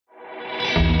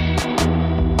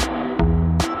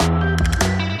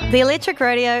The Electric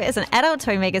Rodeo is an adult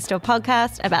toy megastore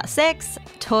podcast about sex,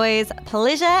 toys,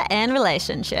 pleasure, and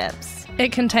relationships.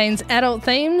 It contains adult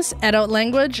themes, adult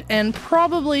language, and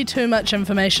probably too much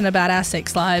information about our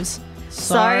sex lives.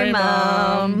 Sorry,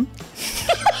 Mum.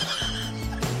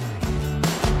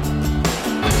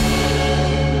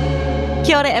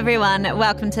 Kia ora, everyone.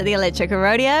 Welcome to the Electric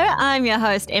Rodeo. I'm your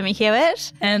host, Emma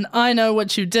Hewitt. And I know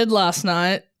what you did last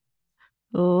night.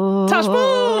 Ooh, Touch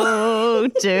ball!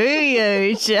 do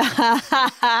you?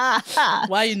 Why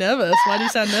are you nervous? Why do you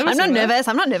sound nervous?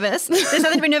 I'm not nervous. There's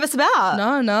nothing to be nervous about.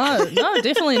 No,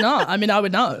 definitely not. I mean, I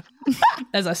would know.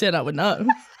 As I said, I would know.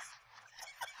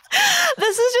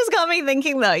 This has just got me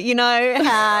thinking, though. You know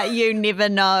how you never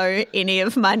know any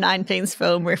of my 19s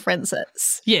film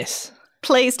references? Yes.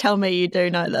 Please tell me you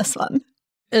do know this one.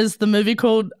 Is the movie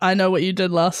called I Know What You Did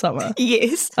Last Summer?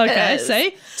 Yes. Okay,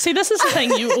 see, this is the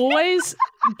thing. You always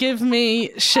give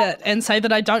me shit and say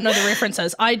that I don't know the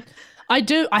references. I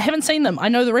do. I haven't seen them. I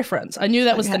know the reference. I knew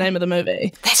that was the name of the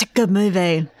movie. That's a good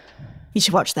movie. You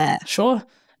should watch that. Sure.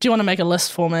 Do you want to make a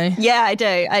list for me? Yeah, I do.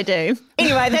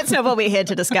 Anyway, that's not what we're here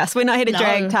to discuss. We're not here to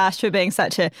drag Tash for being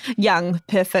such a young,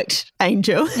 perfect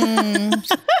angel.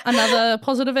 Another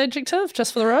positive adjective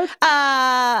just for the road?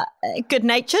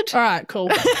 Good-natured. All right, cool.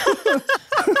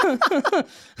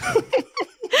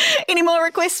 Any more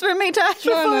requests from me, Tash?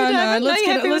 No.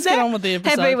 Let's get on with the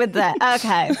episode. Happy with that.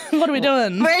 Okay. What are we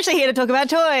doing? We're actually here to talk about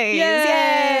toys.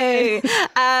 Yay!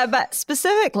 But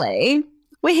specifically,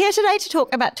 we're here today to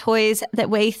talk about toys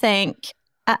that we think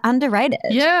are underrated.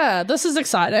 Yeah, this is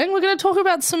exciting. We're going to talk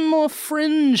about some more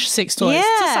fringe sex toys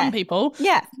to some people.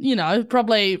 Yeah. You know,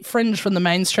 probably fringe from the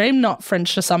mainstream, not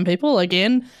fringe to some people.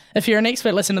 Again, if you're an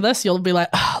expert listening to this, you'll be like,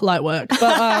 light work.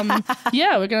 But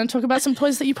yeah, we're going to talk about some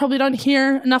toys that you probably don't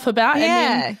hear enough about. Yeah.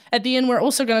 And then at the end, we're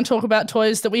also going to talk about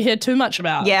toys that we hear too much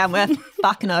about. Yeah, and we're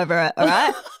fucking over it, all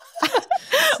right?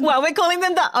 Well, we're calling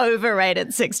them the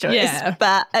overrated sex toys. Yeah.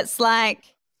 But it's like,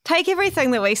 take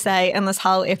everything that we say in this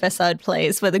whole episode,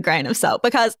 please, with a grain of salt,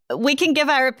 because we can give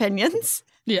our opinions,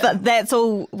 but that's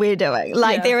all we're doing.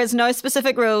 Like, there is no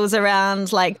specific rules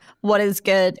around, like, what is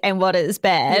good and what is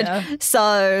bad. Yeah.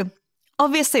 So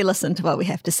obviously listen to what we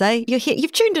have to say. You're here.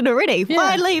 You've tuned in already. Yeah.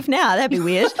 Why leave now? That'd be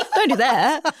weird. Don't do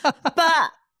that.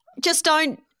 But just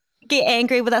don't get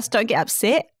angry with us. Don't get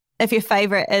upset if your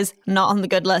favourite is not on the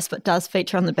good list but does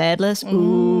feature on the bad list.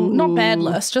 Ooh. Not bad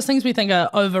list, just things we think are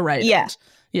overrated.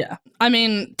 Yeah. I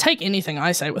mean, take anything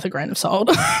I say with a grain of salt.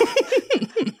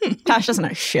 Tash doesn't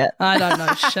know shit. I don't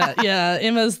know shit. Yeah,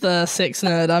 Emma's the sex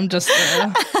nerd. I'm just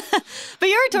But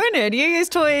you're a toy nerd. You use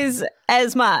toys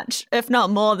as much, if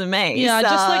not more than me. Yeah, so. I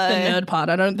just like the nerd part.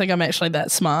 I don't think I'm actually that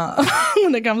smart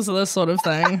when it comes to this sort of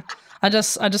thing. I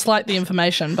just like the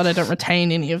information, but I don't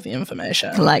retain any of the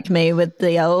information. Like me with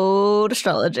the old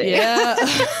astrology. Yeah.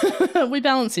 We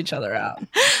balance each other out.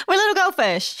 We're little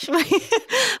goldfish.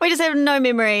 We just have no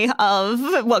memory of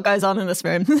what goes on in this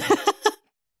room.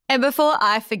 And before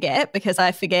I forget, because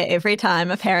I forget every time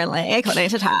apparently, according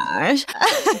to Taj,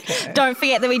 don't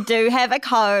forget that we do have a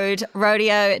code,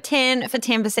 Rodeo10, for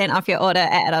 10% off your order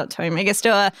at Adult Toy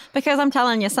Megastore, because I'm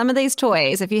telling you, some of these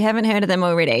toys, if you haven't heard of them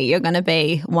already, you're going to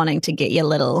be wanting to get your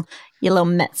little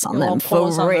mitts on them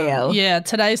for real. Yeah,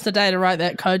 today's the day to write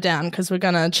that code down because we're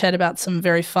going to chat about some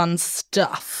very fun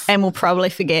stuff. And we'll probably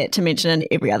forget to mention it in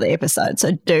every other episode,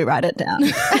 so do write it down.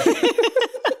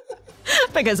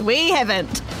 Because we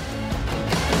haven't.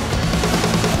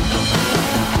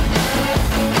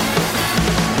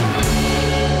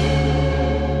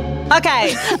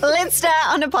 Okay, let's start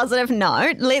on a positive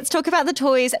note. Let's talk about the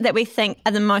toys that we think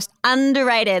are the most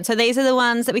underrated. So these are the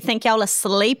ones that we think y'all are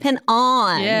sleeping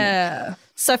on. Yeah.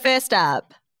 So first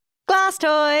up, glass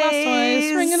toys. Glass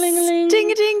toys. Ring-a-ling-a-ling.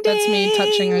 Ding-a-ding-ding. That's me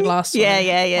touching a glass toy.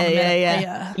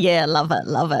 Yeah. Yeah, love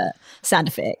it. Sound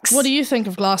effects. What do you think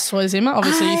of glass toys, Emma?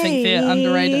 Obviously, you think they're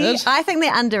underrated. I think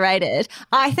they're underrated.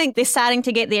 I think they're starting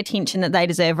to get the attention that they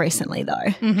deserve recently, though.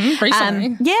 Mm-hmm.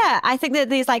 Recently? Yeah, I think that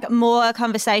there's like more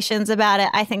conversations about it.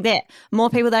 I think that more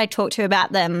people that I talk to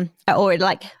about them are already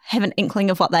like have an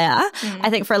inkling of what they are. I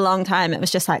think for a long time it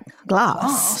was just like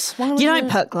glass. You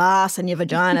don't put glass in your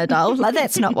vagina, doll. Like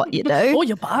that's not what you do. Or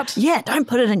your butt. Yeah, don't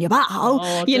put it in your butthole.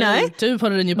 Oh, you know, do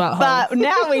put it in your butthole. But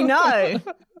now we know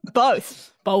both.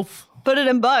 Put it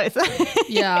in both.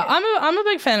 Yeah, I'm a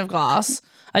big fan of glass.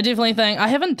 I definitely think I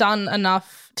haven't done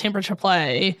enough temperature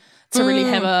play to really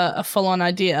have a full-on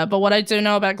idea. But what I do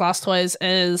know about glass toys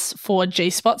is for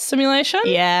G-spot stimulation.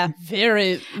 Yeah.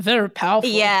 Very, very powerful.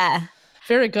 Yeah.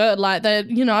 Very good. Like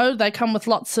they come with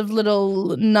lots of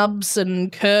little nubs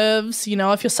and curves. You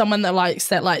know, if you're someone that likes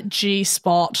that like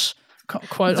G-spot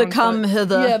quote the come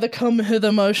hither. Yeah, the come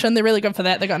hither motion. They're really good for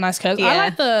that. They got nice curves. I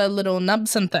like the little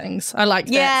nubs and things. I like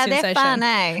that sensation. Yeah, they're fun,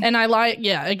 eh? And I like,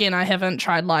 again, I haven't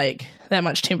tried like that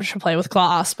much temperature play with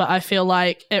glass, but I feel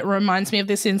like it reminds me of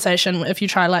the sensation if you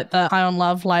try like the High on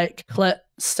Love like clit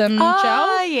stim gel.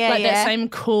 That same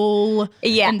cool,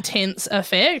 intense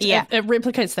effect. Yeah. It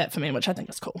replicates that for me, which I think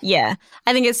is cool. Yeah.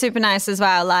 I think it's super nice as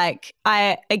well. Like,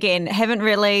 I, again, haven't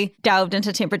really delved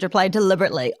into temperature play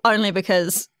deliberately, only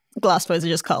because glass toys are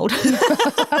just cold.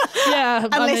 Yeah.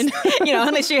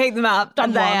 Unless you heat them up,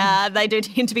 they do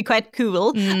tend to be quite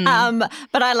cool.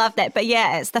 But I love that. But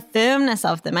yeah, it's the firmness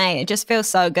of them, eh? It just feels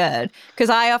so good. Because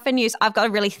I've got a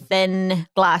really thin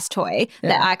glass toy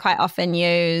that I quite often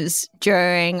use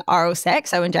during oral sex.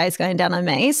 So when Jay's going down on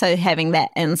me, so having that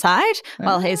inside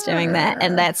while he's doing that,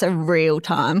 and that's a real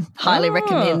time. Highly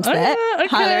recommend that. Okay.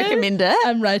 Highly recommend it.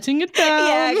 I'm writing it down.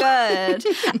 Yeah, good.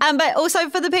 But also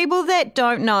for the people that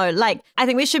don't know, like, I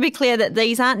think we should be clear that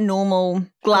these aren't normal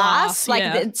glass.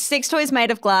 The sex toys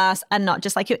made of glass are not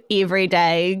just like your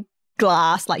everyday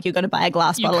glass, like you're going to buy a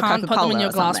glass bottle of Coca-Cola. You can't put them in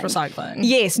your glass recycling.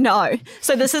 Yes, no.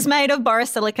 So this is made of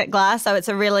borosilicate glass, so it's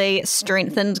a really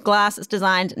strengthened glass. It's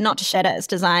designed not to shatter, it's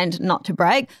designed not to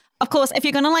break. Of course, if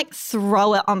you're going to like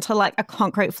throw it onto like a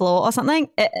concrete floor or something,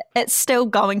 it's still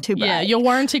going to break. Yeah, your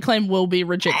warranty claim will be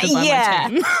rejected by my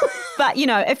team. But,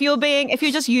 if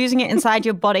you're just using it inside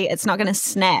your body, it's not going to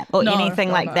snap or anything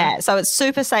like that. So it's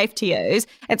super safe to use.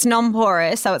 It's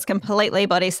non-porous, so it's completely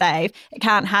body safe. It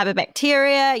can't harbour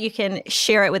bacteria. You can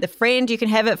share it with a friend. You can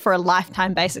have it for a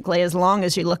lifetime, basically, as long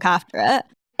as you look after it.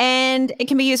 And it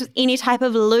can be used with any type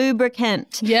of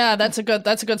lubricant. Yeah, that's a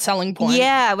good selling point.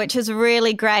 Yeah, which is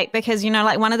really great because,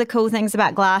 like one of the cool things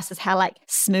about glass is how like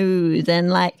smooth and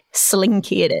like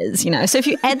slinky it is, So if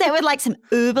you add that with like some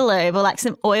Uber lube or like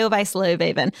some oil-based lube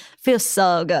even, feels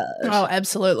so good. Oh,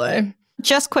 absolutely.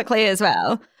 Just quickly as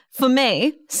well, for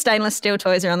me, stainless steel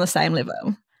toys are on the same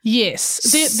level.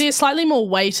 Yes, they're slightly more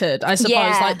weighted, I suppose.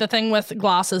 Yeah. Like the thing with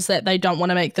glass is that they don't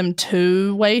want to make them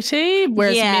too weighty,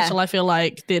 whereas metal, I feel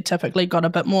like they're typically got a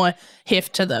bit more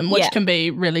heft to them, which can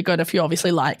be really good if you obviously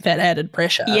like that added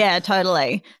pressure. Yeah,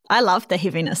 totally. I love the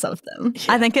heaviness of them.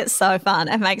 Yeah. I think it's so fun.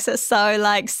 It makes it so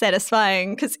like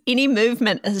satisfying because any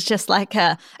movement is just like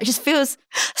it just feels,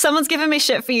 someone's given me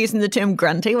shit for using the term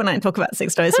grunty when I talk about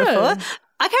sex toys before.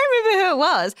 I can't remember who it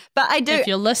was, but I do. If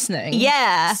you're listening,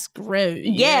 screw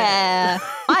you. Yeah.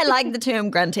 I like the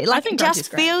term grunty. Like, it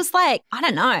just feels like, I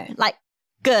don't know, like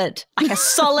good. Like a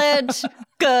solid,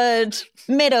 good,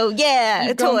 metal, You've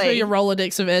toy. gone through your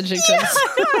Rolodex of adjectives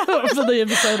for the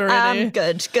episode already.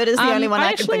 Good. Good is the only one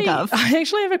I can think of. I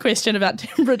actually have a question about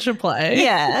temperature play.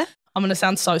 Yeah. I'm going to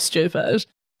sound so stupid.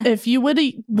 If you were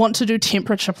to want to do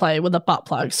temperature play with a butt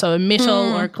plug, so a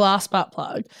metal or a glass butt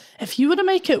plug, if you were to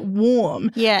make it warm,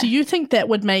 do you think that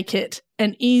would make it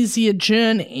an easier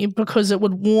journey because it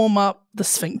would warm up the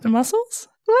sphincter muscles?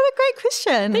 What a great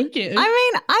question. Thank you.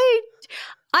 I mean,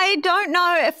 I don't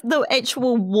know if the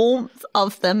actual warmth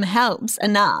of them helps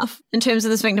enough in terms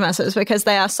of the sphincter muscles because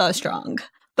they are so strong.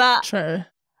 But true.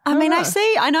 I mean,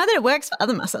 I know that it works for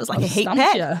other muscles like a heat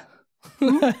pack.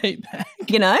 A heat pack.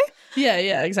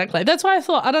 Yeah, exactly. That's why I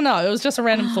thought, I don't know, it was just a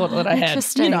random thought that I had,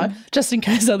 just in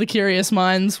case other curious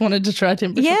minds wanted to try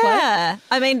temperature play. Yeah,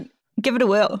 I mean, give it a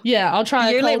whirl. Yeah, I'll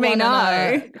try a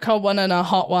cold one and a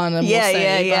hot one and we'll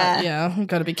see. Yeah. You've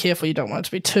got to be careful. You don't want it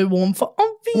to be too warm for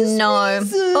obvious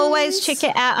reasons. Always check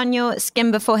it out on your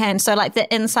skin beforehand. So like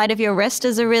the inside of your wrist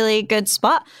is a really good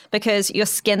spot because your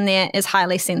skin there is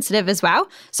highly sensitive as well.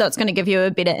 So it's going to give you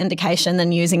a better indication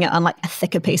than using it on like a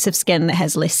thicker piece of skin that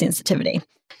has less sensitivity.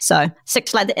 So stick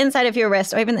to like the inside of your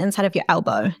wrist or even the inside of your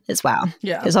elbow as well.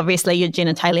 Yeah. Because obviously your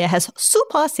genitalia has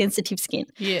super sensitive skin.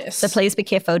 Yes. So please be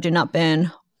careful. Do not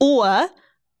burn or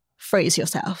freeze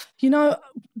yourself.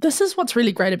 This is what's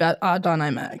really great about our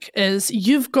dynamic is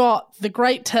you've got the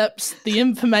great tips, the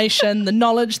information, the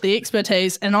knowledge, the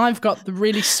expertise, and I've got the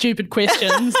really stupid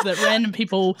questions that random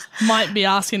people might be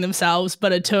asking themselves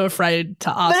but are too afraid to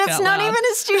ask But it's out not loud. even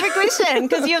a stupid question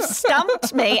because you've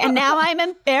stumped me and now I'm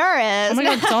embarrassed. Oh my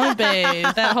God, don't be.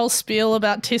 That whole spiel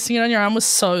about testing it on your arm was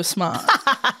so smart.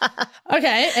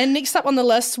 Okay, and next up on the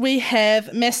list we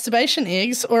have masturbation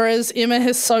eggs, or as Emma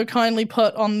has so kindly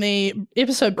put on the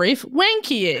episode brief,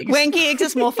 wanky eggs. Wanky eggs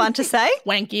is more fun to say.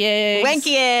 Wanky eggs.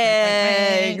 Wanky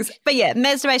eggs. But yeah,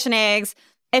 masturbation eggs,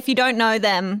 if you don't know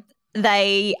them,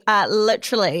 they are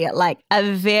literally like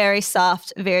a very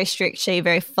soft, very stretchy,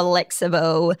 very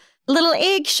flexible little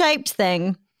egg-shaped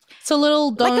thing. It's a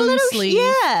little dome sleeve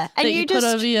and that you put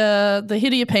over the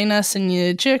head of your penis and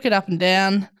you jerk it up and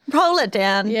down. Roll it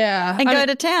down. Yeah. And go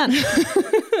to town.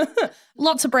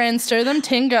 lots of brands do them.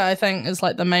 Tenga, I think, is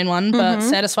like the main one, but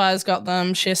Satisfy's got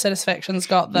them. Sheer Satisfaction's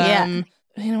got them.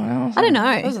 Yeah. You know what else? I don't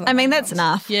know. I mean, that's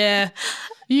enough. Yeah.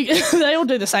 They all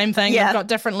do the same thing. They've got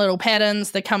different little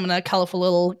patterns. They come in a colourful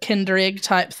little Kinder Egg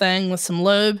type thing with some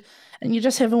lube. And you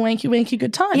just have a wanky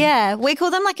good time. Yeah, we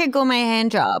call them like a gourmet hand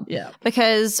job. Yeah.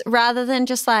 Because rather than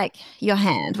just like your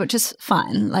hand, which is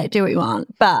fine, like do what you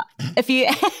want, but if you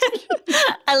add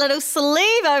a little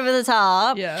sleeve over the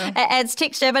top, it adds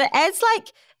texture, but it adds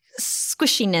like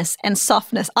squishiness and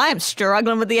softness. I am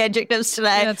struggling with the adjectives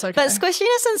today. That's okay. But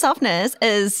squishiness and softness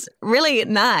is really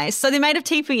nice. So they're made of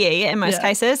TPE in most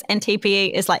cases, and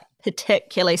TPE is like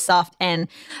particularly soft, and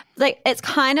like it's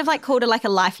kind of like called a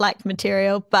lifelike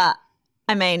material, but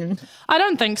I mean, I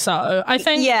don't think so. I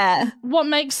think what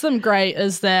makes them great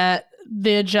is that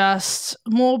they're just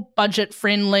more budget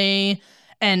friendly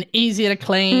and easier to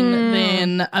clean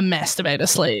than a masturbator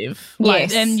sleeve.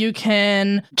 Yes. And you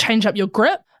can change up your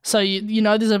grip. So, you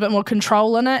know, there's a bit more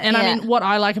control in it. And I mean, what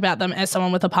I like about them as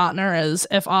someone with a partner is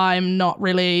if I'm not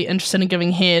really interested in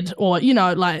giving head or, you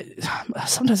know, like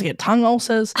sometimes I get tongue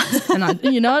ulcers and I,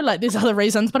 you know, like there's other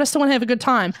reasons, but I still want to have a good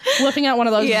time. Whipping out one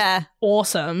of those is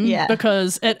awesome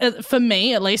because it, for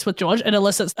me, at least with George, it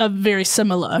elicits a very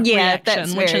similar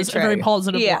reaction, which is a very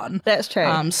positive one. That's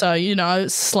true. So, you know,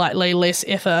 slightly less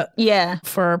effort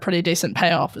for a pretty decent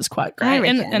payoff is quite great.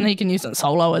 And he can use it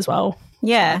solo as well.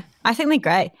 Yeah, I think they're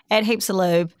great. Add heaps of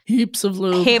lube. Heaps of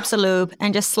lube.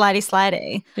 And just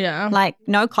slidey. Yeah. Like,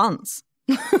 no cons.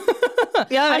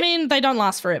 I mean, they don't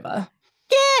last forever.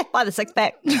 Yeah, buy the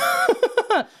six-pack.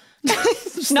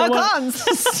 No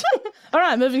cons. All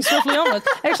right, moving swiftly onwards.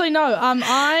 Actually, no.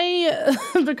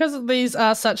 Because these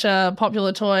are such a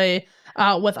popular toy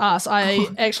with us, I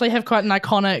actually have quite an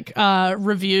iconic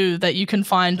review that you can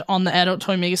find on the Adult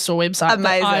Toy Megastore website.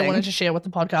 Amazing. That I wanted to share with the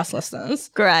podcast listeners.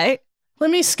 Great. Let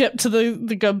me skip to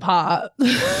the good part.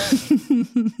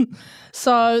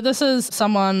 So this is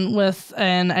someone with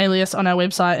an alias on our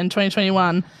website in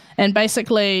 2021. And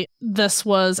basically, this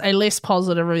was a less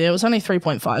positive review. It was only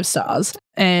 3.5 stars.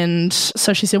 And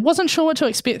so she said, wasn't sure what to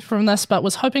expect from this, but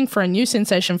was hoping for a new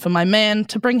sensation for my man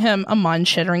to bring him a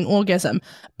mind-shattering orgasm.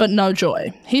 But no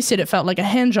joy. He said it felt like a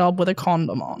hand job with a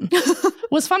condom on.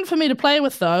 Was fun for me to play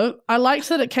with, though. I liked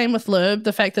that it came with lube,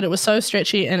 the fact that it was so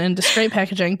stretchy and in discreet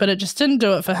packaging, but it just didn't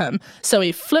do it for him. So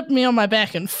he flipped me on my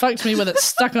back and fucked me with it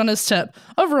stuck on his tip.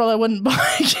 Overall, I wouldn't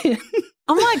buy again.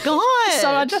 Oh my God. So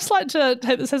I'd just like to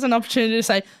take this as an opportunity to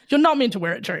say, you're not meant to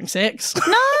wear it during sex.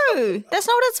 No, that's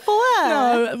not what it's for.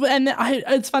 No, and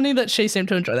it's funny that she seemed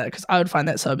to enjoy that because I would find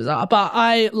that so bizarre. But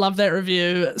I love that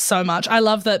review so much. I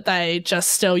love that they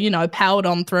just still, you know, powered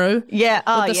on through with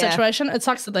the situation. It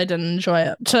sucks that they didn't enjoy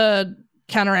it. To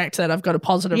counteract that, I've got a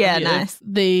positive review. Nice.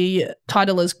 The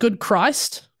title is Good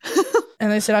Christ.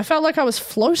 And they said, I felt like I was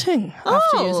floating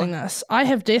after using this. I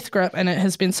have death grip and it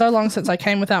has been so long since I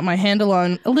came without my hand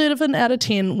alone. 11 out of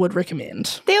 10 would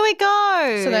recommend. There we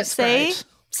go. So that's great.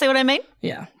 See what I mean?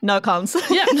 Yeah. No cons.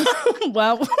 Yeah.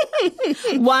 Well.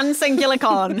 One singular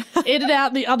con. Edit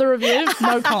out the other review.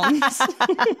 No cons.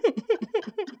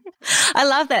 I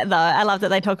love that, though. I love that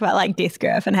they talk about like death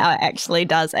grip and how it actually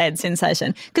does add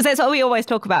sensation. Because that's what we always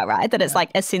talk about, right? That it's like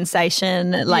a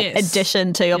sensation, like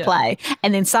addition to your play.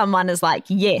 And then someone is like,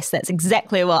 yes, that's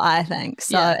exactly what I think.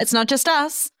 So it's not just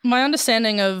us. My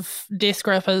understanding of death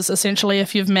grip is essentially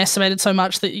if you've masturbated so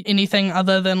much that anything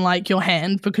other than like your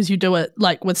hand, because you do it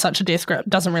like with such a death grip,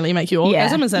 doesn't really make you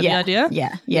orgasm. Is that the idea?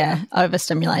 Yeah.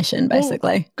 Overstimulation,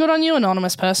 basically. Well, good on you,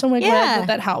 anonymous person. We're glad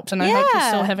that helped. And I hope you're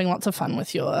still having lots of fun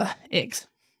with your eggs.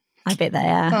 I bet they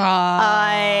are.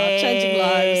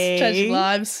 Changing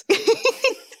lives.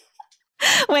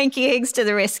 Wanky eggs to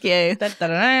the rescue.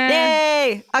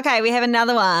 Yay! Okay, we have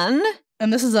another one.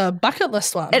 And this is a bucket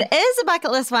list one. It is a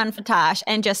bucket list one for Tash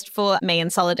and just for me in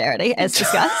solidarity, as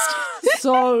discussed.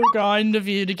 So kind of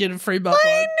you to get a free butt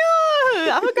plug. I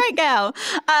know. I'm a great gal.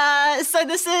 So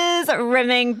this is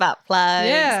rimming butt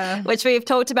plugs, which we've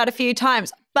talked about a few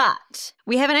times. But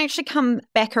we haven't actually come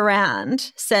back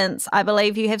around since, I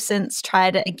believe you have since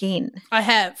tried it again. I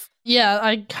have. Yeah,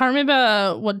 I can't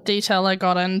remember what detail I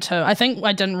got into. I think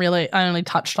I only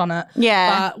touched on it.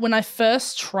 Yeah. But when I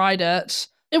first tried it,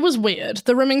 it was weird.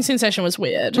 The rimming sensation was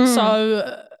weird.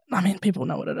 So, I mean, people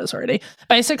know what it is already.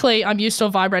 Basically, I'm used to a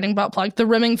vibrating butt plug. The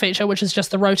rimming feature, which is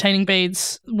just the rotating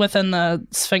beads within the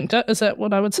sphincter, is that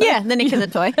what I would say? Yeah, the neck of the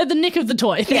toy. The neck of the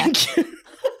toy, thank you.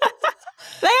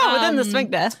 They are within the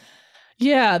sphincter.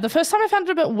 Yeah, the first time I found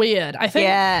it a bit weird. I think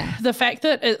the fact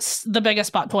that it's the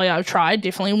biggest butt toy I've tried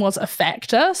definitely was a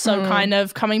factor. So kind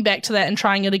of coming back to that and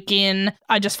trying it again,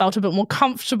 I just felt a bit more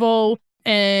comfortable.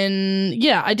 And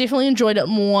yeah, I definitely enjoyed it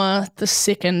more the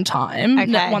second time.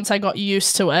 Okay. Once I got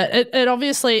used to it. It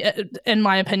obviously, in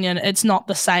my opinion, it's not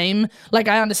the same. Like,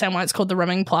 I understand why it's called the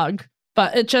rimming plug,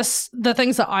 but it just, the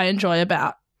things that I enjoy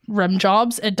about rim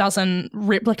jobs, it doesn't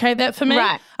replicate that for me.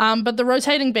 Right. But the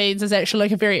rotating beads is actually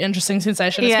like a very interesting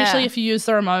sensation, especially if you use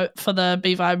the remote for the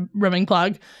B-Vibe rimming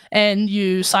plug and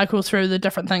you cycle through the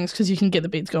different things, because you can get the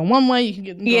beads going one way, you can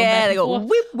get them going back they and go forth.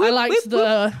 whip, whip, I liked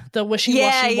whip, the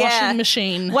wishy-washy washing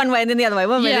machine. One way and then the other way.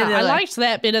 One way and then the other way. I liked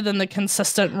that better than the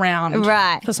consistent round.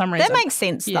 Right. For some reason. That makes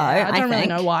sense, though. I don't really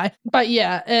know why. But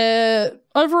yeah,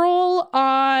 overall,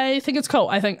 I think it's cool.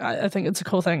 I think it's a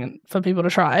cool thing for people to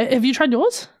try. Have you tried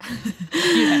yours?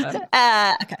 You haven't.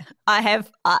 Okay. I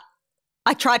have.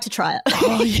 I tried to try it.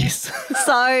 Oh, yes.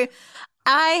 So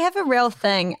I have a real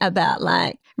thing about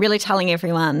like really telling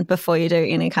everyone before you do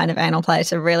any kind of anal play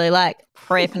to really like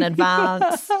prep in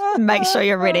advance, make sure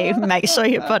you're ready, make sure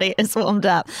your body is warmed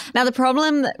up. Now the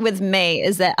problem with me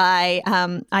is that I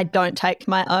don't take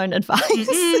my own advice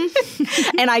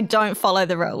and I don't follow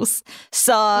the rules.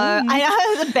 So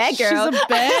I know the bad girl. She's a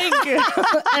bad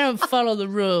girl. I don't follow the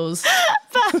rules.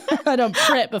 I don't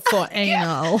prep before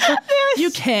anal. You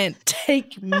can't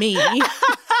take me.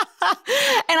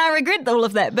 And I regret all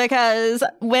of that because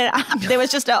when there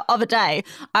was just of a day,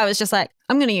 I was just like,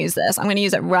 I'm going to use this. I'm going to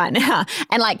use it right now.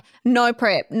 And like no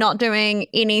prep, not doing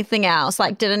anything else,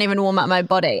 like didn't even warm up my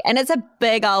body. And it's a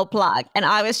big old plug. And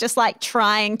I was just like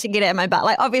trying to get it in my butt.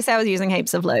 Like obviously I was using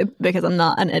heaps of lube because I'm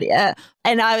not an idiot.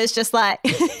 And I was just like,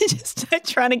 just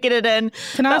trying to get it in.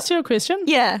 Can I ask you a question?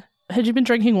 Yeah. Had you been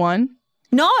drinking wine?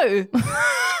 No.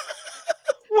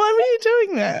 Why were you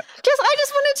doing that? I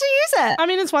just wanted to use it. I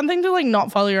mean, it's one thing to like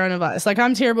not follow your own advice. Like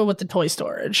I'm terrible with the toy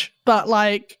storage, but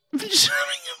like shoving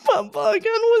a butt plug in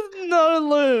with no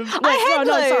lube. Like, I had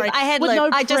lube. I had with lube. no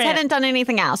I just prep. hadn't done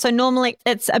anything else. So normally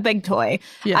it's a big toy.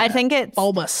 Yeah. I think it's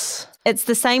bulbous. It's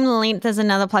the same length as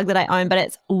another plug that I own, but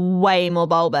it's way more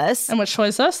bulbous. And which toy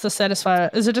is this? The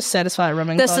Satisfyer? Is it just Satisfyer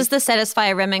rimming This plug? is the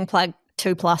Satisfyer rimming plug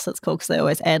 2+ it's called because they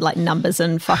always add like numbers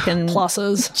and fucking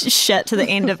pluses shit to the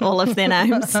end of all of their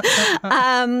names.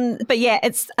 But yeah,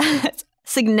 it's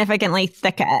significantly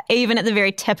thicker, even at the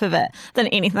very tip of it, than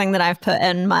anything that I've put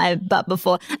in my butt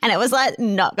before. And it was like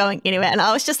not going anywhere. And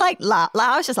I was just like, I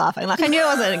was just laughing. Like I knew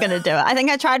I wasn't going to do it. I think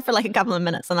I tried for like a couple of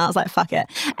minutes and I was like, fuck it.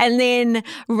 And then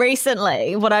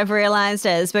recently what I've realized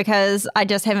is because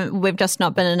we've just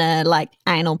not been in a like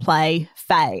anal play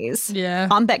phase. Yeah.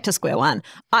 I'm back to square one.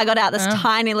 I got out this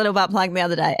tiny little butt plug the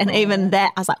other day. And even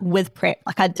that, I was like, with prep.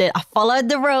 Like I followed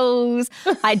the rules.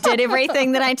 I did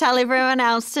everything that I tell everyone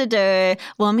else to do.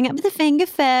 Warming up with the finger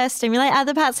first, stimulate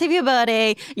other parts of your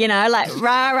body, like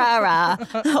rah, rah, rah.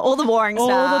 All the boring stuff.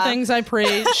 All the things I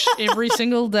preach every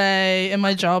single day in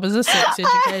my job as a sex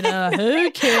educator.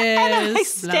 Who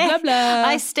cares? Blah, blah, blah.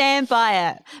 I stand by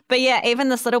it. But yeah, even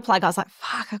this little plug, I was like,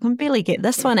 fuck, I can barely get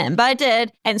this one in. But I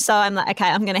did. And so I'm like, okay,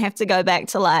 I'm going to have to go back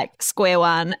to like square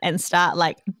one and start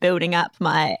like building up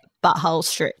my butthole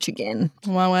stretch again.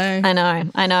 My way.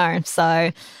 I know.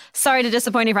 So sorry to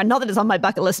disappoint everyone. Not that it's on my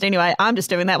bucket list anyway. I'm just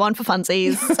doing that one for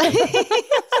funsies. Thank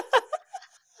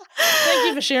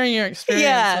you for sharing your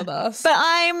experience with us. But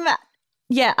I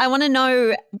want to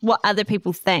know what other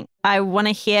people think. I want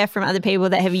to hear from other people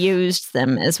that have used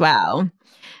them as well.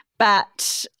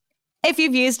 But if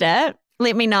you've used it,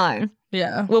 let me know.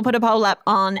 Yeah. We'll put a poll up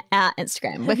on our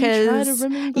Instagram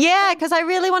because I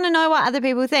really want to know what other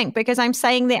people think because I'm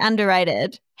saying they're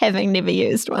underrated, having never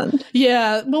used one.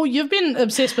 Yeah. Well, you've been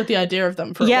obsessed with the idea of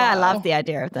them for a while. Yeah, I love the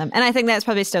idea of them. And I think that's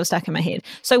probably still stuck in my head.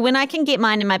 So when I can get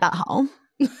mine in my butthole,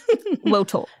 we'll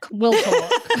talk. We'll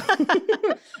talk.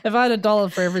 If I had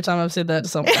 $1 for every time I've said that to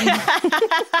someone.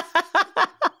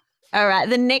 All right,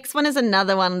 the next one is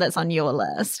another one that's on your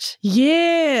list.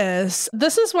 Yes.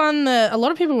 This is one that a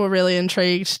lot of people were really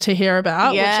intrigued to hear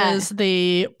about, which is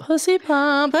the pussy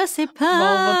pump. Pussy pump.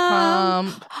 Vulva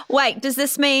pump. Wait, does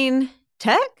this mean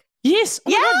tick? Yes.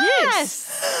 Oh my God,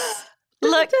 yes.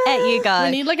 Look at you go.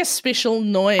 We need like a special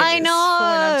noise. I know. For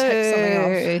when I tick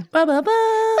something off. Ba ba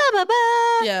ba. Ba ba ba.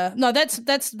 Yeah. No,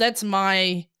 that's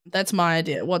my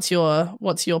idea. What's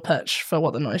your pitch for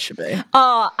what the noise should be?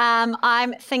 Oh,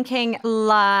 I'm thinking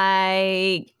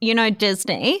like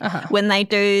Disney when they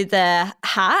do the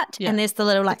heart and there's the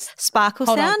little like sparkle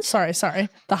Hold sound. On. Sorry.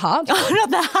 The heart? Oh, not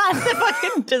the heart. The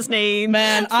fucking Disney.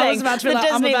 Man, I was about to be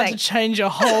like, I'm about to change your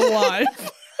whole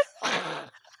life.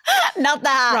 Not the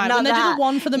heart. Right, not when they the do heart. the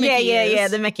one for the Mickey ears. Yeah,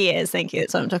 the Mickey ears. Thank you.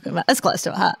 That's what I'm talking about. It's close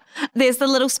to a heart. There's the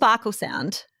little sparkle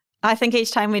sound. I think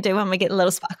each time we do one, we get a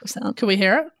little sparkle sound. Can we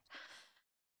hear it?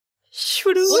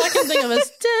 All I can think of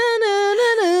is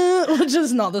which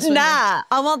is not this one. Nah,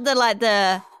 I want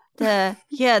the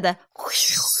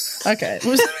Okay.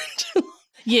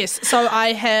 Yes, so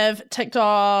I have ticked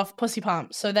off pussy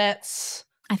pumps. So that's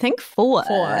I think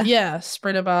 4. Yeah,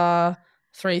 spreader bar,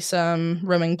 threesome,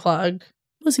 rimming plug.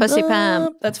 Pussy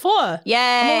pump. That's 4. Yay.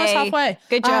 I'm almost halfway.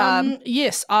 Good job.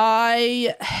 Yes,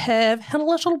 I have had a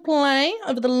little play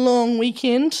over the long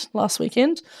weekend, last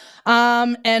weekend.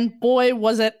 And boy,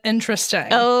 was it interesting.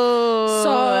 Oh.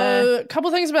 So a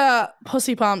couple things about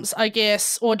pussy pumps, I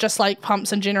guess, or just like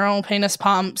pumps in general, penis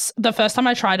pumps. The first time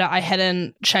I tried it, I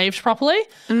hadn't shaved properly.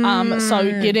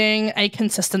 So getting a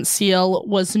consistent seal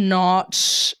was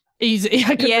not easy.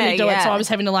 I couldn't really do it. So I was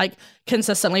having to like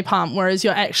consistently pump, whereas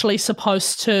you're actually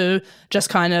supposed to just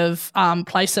kind of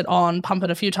place it on, pump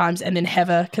it a few times, and then have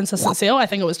a consistent seal. I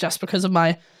think it was just because of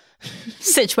my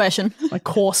situation. My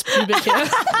coarse pubic hair.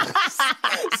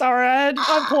 Sorry,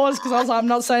 I paused because I was like, I'm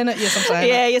not saying it. Yes, I'm saying it.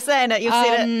 Yeah, you're saying it. You've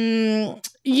said it.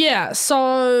 Yeah,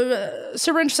 so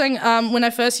super interesting. When I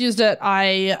first used it,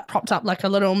 I propped up like a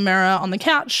little mirror on the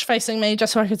couch facing me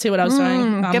just so I could see what I was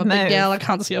doing. I'm a big gal, I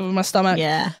can't see over my stomach.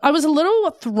 Yeah. I was a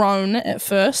little thrown at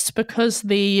first because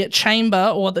the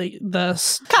chamber or the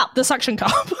cup, the suction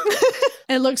cup,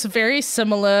 it looks very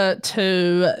similar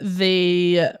to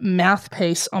the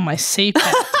mouthpiece on my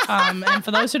CPAP. And for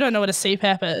those who don't know what a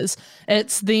CPAP is,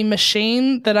 it's the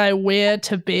machine that I wear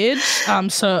to bed,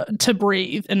 so to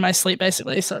breathe in my sleep,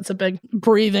 basically. So it's a big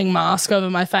breathing mask over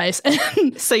my face.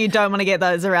 So you don't want to get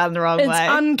those around the wrong way. It's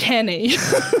uncanny.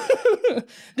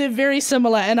 They're very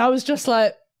similar. And I was just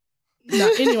like,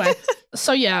 no, anyway.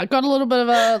 So yeah, got a little bit of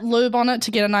a lube on it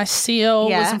to get a nice seal.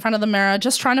 Yeah. Was in front of the mirror,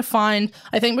 just trying to find,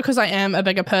 I think because I am a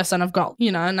bigger person, I've got,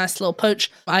 a nice little pooch.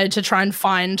 I had to try and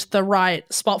find the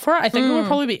right spot for it. I think it would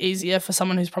probably be easier for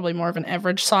someone who's probably more of an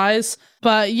average size.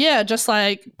 But yeah, just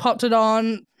like popped it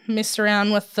on, messed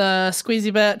around with the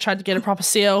squeezy bit, tried to get a proper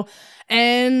seal.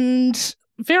 And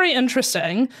very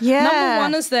interesting. Yeah. Number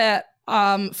one is that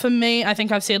for me, I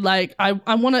think I've said like I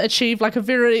want to achieve like a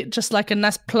very just like a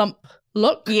nice plump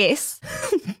look. Yes.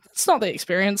 It's not the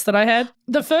experience that I had.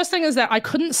 The first thing is that I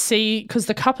couldn't see, because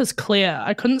the cup is clear,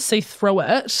 I couldn't see through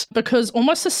it because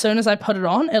almost as soon as I put it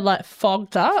on, it like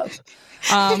fogged up.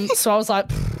 So I was like,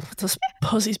 this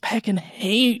pussy's packing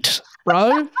heat,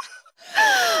 bro.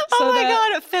 Oh my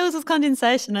God, it fills with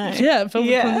condensation, eh? Yeah, it fills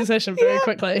with condensation very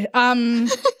quickly.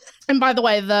 And by the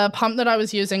way, the pump that I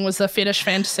was using was the Fetish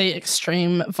Fantasy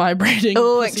Extreme Vibrating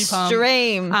Pussy Pump.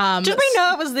 Extreme. Did we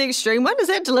know it was the extreme one? Is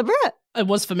that deliberate? It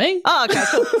was for me. Oh, okay,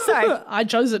 cool. Sorry. I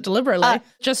chose it deliberately.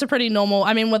 Just a pretty normal,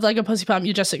 with like a pussy pump,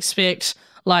 you just expect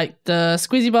like the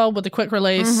squeezy bulb with the quick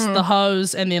release, the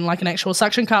hose, and then like an actual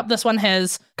suction cup. This one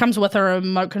comes with a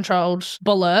remote controlled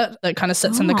bullet that kind of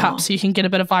sits in the cup, so you can get a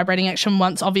bit of vibrating action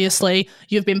once obviously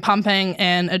you've been pumping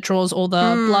and it draws all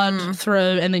the blood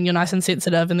through, and then you're nice and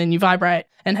sensitive, and then you vibrate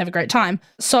and have a great time.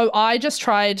 So I just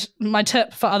tried, my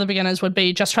tip for other beginners would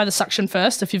be just try the suction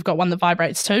first if you've got one that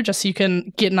vibrates too, just so you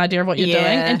can get an idea of what you're doing,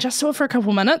 and just do it for a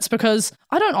couple minutes, because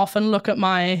I don't often look at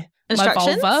my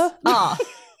vulva. Oh.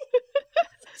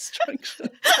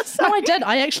 No, I did.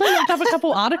 I actually looked up a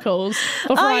couple articles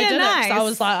before I did it. I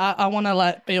was like, I want to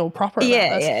like be all proper about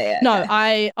this. Yeah. No,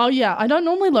 I don't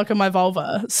normally look at my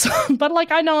vulva, but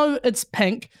like I know it's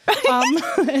pink,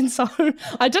 and so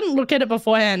I didn't look at it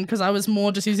beforehand because I was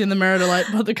more just using the mirror to like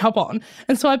put the cup on,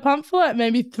 and so I pumped for like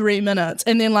maybe 3 minutes,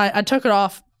 and then like I took it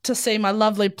off to see my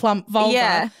lovely plump vulva.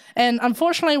 Yeah. And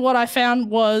unfortunately, what I found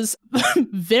was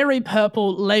very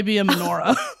purple labia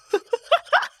minora.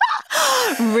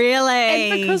 Really?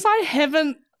 And because I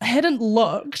hadn't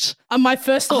looked, my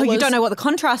first thought was... you don't know what the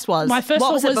contrast was. My first what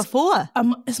thought was it before?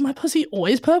 Is my pussy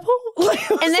always purple?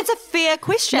 And that's a fair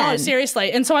question. No,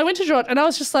 seriously. And so I went to George and I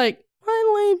was just like,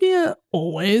 my labia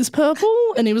always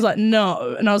purple? And he was like,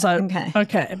 no. And I was like,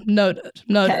 okay, noted.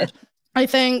 Okay. I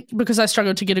think because I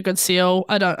struggled to get a good seal,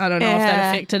 I don't know if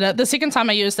that affected it. The second time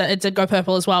I used it, it did go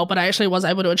purple as well, but I actually was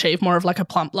able to achieve more of like a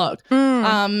plump look.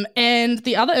 And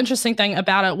the other interesting thing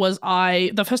about it was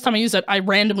the first time I used it, I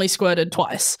randomly squirted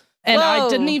twice. And I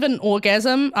didn't even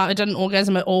orgasm. I didn't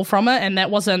orgasm at all from it, and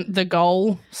that wasn't the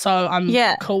goal. So I'm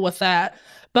cool with that.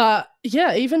 But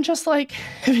yeah, even just like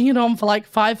having it on for like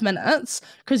 5 minutes,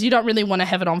 because you don't really want to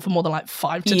have it on for more than like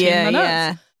 5 to 10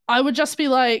 minutes. I would just be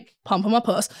like pumping my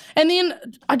puss, and then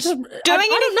I just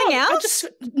anything else?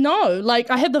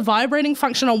 I had the vibrating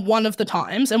function on one of the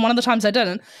times, and one of the times I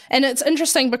didn't. And it's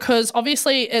interesting because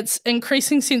obviously it's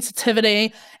increasing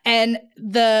sensitivity, and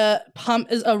the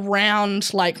pump is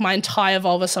around like my entire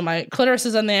vulva, so my clitoris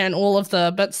is in there, and all of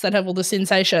the bits that have all the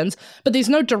sensations. But there's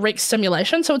no direct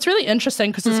stimulation, so it's really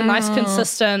interesting because it's a nice,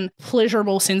 consistent,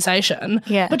 pleasurable sensation.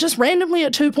 Yeah. But just randomly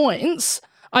at 2 points,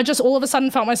 I just all of a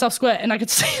sudden felt myself squirt, and I could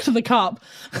see it in the cup.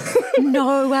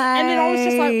 No way. And then I was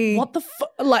just like, what the fuck?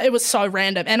 Like, it was so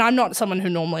random. And I'm not someone who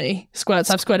normally squirts.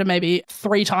 I've squirted maybe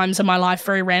 3 times in my life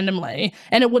very randomly.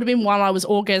 And it would have been while I was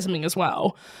orgasming as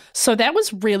well. So that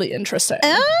was really interesting.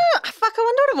 Fuck, I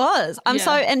wonder what it was. I'm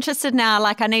so interested now.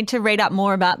 Like, I need to read up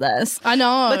more about this. I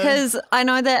know. Because I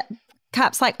know that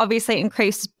cups like obviously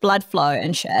increase blood flow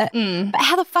and shit. But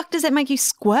how the fuck does it make you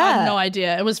squirt? I have no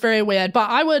idea. It was very weird. But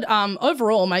I would,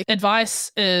 overall, my advice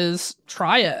is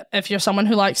try it. If you're someone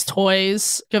who likes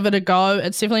toys, give it a go.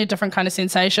 It's definitely a different kind of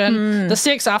sensation. The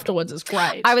sex afterwards is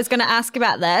great. I was going to ask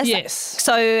about this. Yes.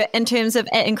 So in terms of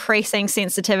it increasing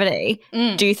sensitivity,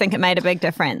 do you think it made a big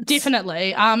difference?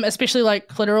 Definitely, especially like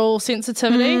clitoral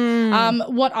sensitivity.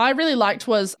 What I really liked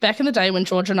was back in the day when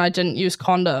George and I didn't use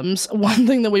condoms, one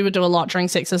thing that we would do a lot during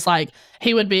sex is like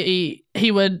he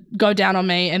would go down on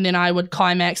me, and then I would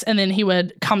climax, and then he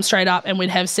would come straight up, and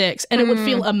we'd have sex, and it would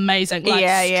feel amazing, like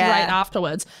straight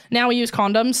afterwards. Now we use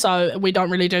condoms, so we don't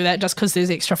really do that just because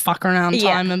there's extra fuck around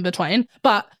time in between.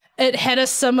 But it had a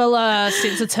similar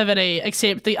sensitivity,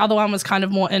 except the other one was kind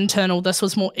of more internal. This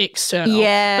was more external.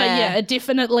 Yeah. But yeah, it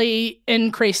definitely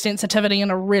increased sensitivity in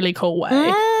a really cool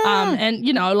way. And,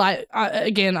 you know, like,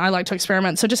 again, I like to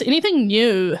experiment. So just anything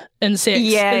new in sex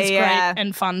is great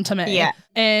and fun to me. Yeah.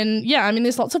 And yeah, I mean,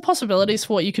 there's lots of possibilities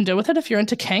for what you can do with it if you're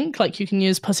into kink. Like, you can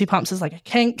use pussy pumps as like a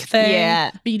kink thing.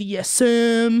 Yeah.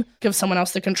 BDSM, give someone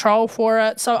else the control for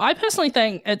it. So I personally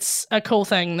think it's a cool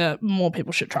thing that more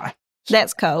people should try.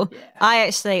 That's cool. Yeah. I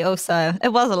actually also,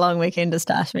 it was a long weekend, as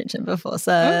Tash mentioned before,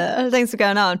 so things were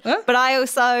going on. But I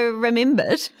also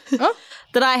remembered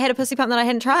that I had a pussy pump that I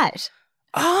hadn't tried.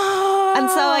 Oh. And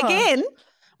so again...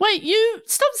 Wait, you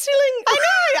stopped stealing... I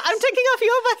know! I'm ticking off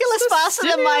your bucket list faster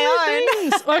than my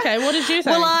own. Okay, what did you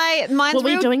think? Well, were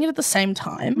we doing it at the same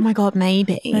time? Oh my God,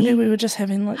 maybe. Maybe we were just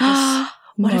having like this...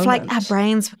 What if like our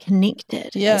brains were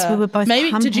connected? Yeah. We were both maybe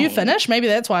pumping. Did you finish? Maybe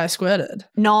that's why I squirted.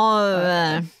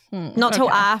 No. Not till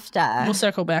after. We'll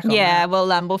circle back on that.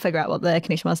 We'll figure out what the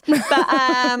connection was. But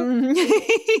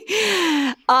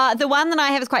the one that I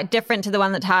have is quite different to the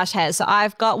one that Tash has. So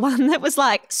I've got one that was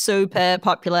like super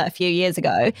popular a few years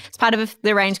ago. It's part of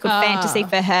the range called Fantasy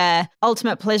for Her,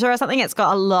 Ultimate Pleasure or something. It's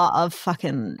got a lot of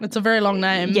fucking... It's a very long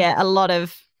name. Yeah, a lot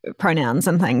of pronouns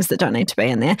and things that don't need to be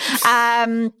in there.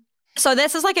 So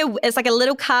this is it's like a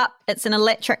little cup. It's an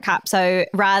electric cup. So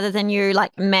rather than you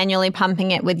like manually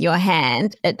pumping it with your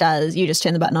hand, you just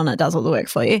turn the button on, it does all the work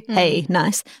for you. Hey,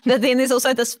 nice. But then there's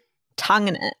also this tongue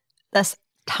in it. This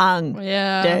tongue,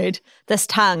 dude. This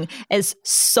tongue is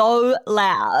so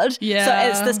loud. Yeah. So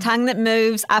it's this tongue that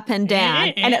moves up and down.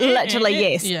 And it literally,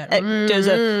 it does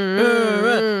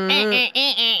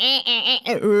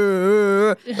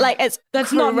like it's That's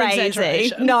crazy. Not an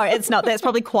exaggeration. No, it's not. That's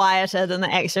probably quieter than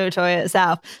the actual toy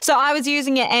itself. So I was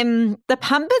using it, and the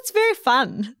pump bit's very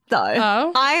fun though.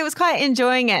 Oh. I was quite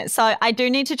enjoying it. So I do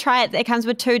need to try it. It comes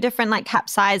with 2 different like cup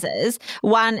sizes.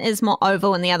 One is more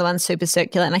oval and the other one's super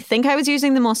circular. And I think I was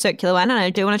using the more circular one, and I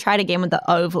do want to try it again with the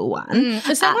oval one.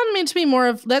 Is that one meant to be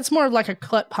that's more of like a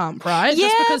clit pump, right? Yeah,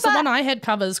 just because the one I had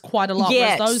covers quite a lot,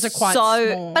 whereas those are quite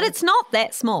small. But it's not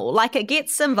that small. Like, it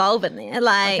gets involved in there.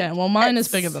 Like, okay, well, mine is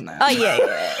bigger than that. Oh, yeah.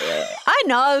 I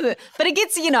know. But it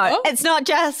gets, it's not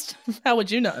just... How would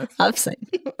you know? I've seen.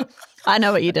 I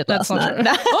know what you did last night.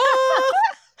 True.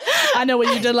 I know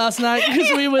what you did last night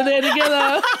because we were there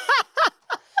together.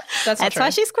 That's why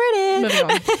she squirted.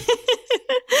 Moving on.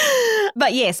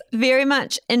 But yes, very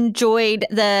much enjoyed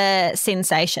the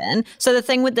sensation. So the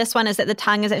thing with this one is that the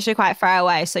tongue is actually quite far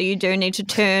away. So you do need to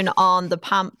turn on the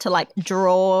pump to like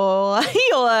draw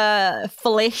your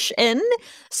flesh in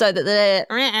so that the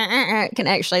can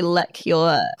actually lick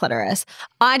your clitoris.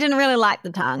 I didn't really like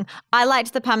the tongue. I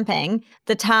liked the pumping.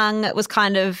 The tongue was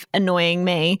kind of annoying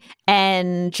me,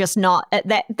 and just not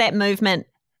that movement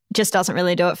just doesn't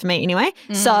really do it for me anyway.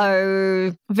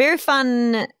 So very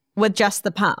fun with just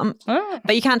the pump,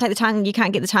 but you can't take the tongue, you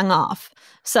can't get the tongue off.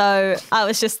 So I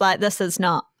was just like, this is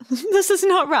not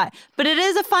right. But it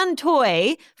is a fun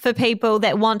toy for people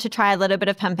that want to try a little bit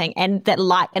of pumping and that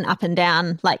like an up and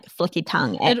down, like flicky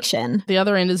tongue action. The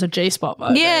other end is a G-spot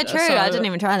vibrator. Yeah, true. So, I didn't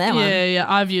even try that one. Yeah,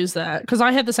 I've used that because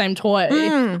I had the same toy.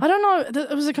 I don't know.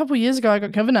 It was a couple of years ago I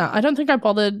got given it. I don't think I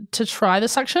bothered to try the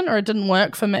suction or it didn't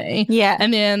work for me. Yeah.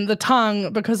 And then the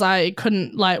tongue, because I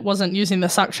wasn't using the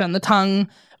suction, the tongue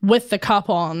with the cup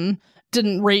on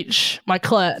didn't reach my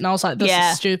clit, and I was like, this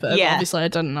is stupid. Yeah. Obviously I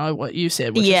didn't know what you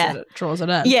said, which is that it draws it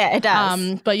in. Yeah, it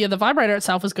does. But yeah, the vibrator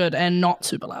itself is good and not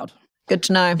super loud. Good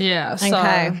to know. Yeah.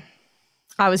 Okay.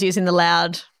 I was using the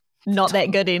loud, not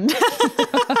that good end.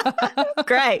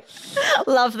 Great.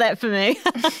 Love that for me.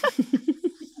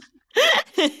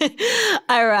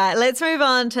 All right, let's move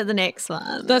on to the next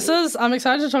one. I'm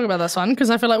excited to talk about this one because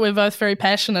I feel like we're both very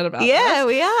passionate about this. Yeah,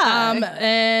 we are.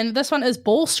 And this one is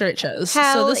ball stretches.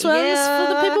 Hell so this one's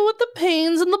for the people with the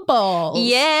pains and the balls.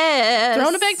 Yes.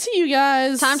 Throwing it back to you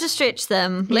guys. Time to stretch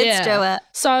them. Let's do it.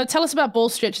 So tell us about ball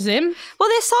stretches, Em. Well,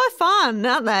 they're so fun,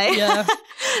 aren't they? Yeah.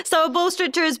 So a ball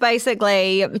stretcher is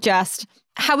basically just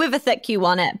however thick you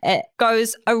want it. It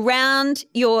goes around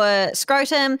your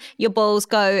scrotum, your balls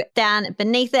go down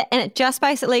beneath it, and it just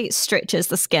basically stretches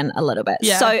the skin a little bit.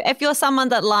 Yeah. So if you're someone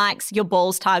that likes your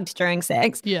balls tugged during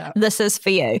sex, this is for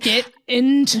you. Get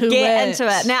into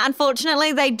it. Now,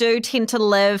 unfortunately, they do tend to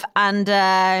live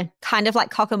under kind of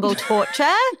like cock and ball torture,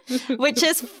 which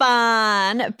is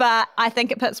fun, but I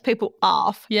think it puts people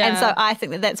off. Yeah. And so I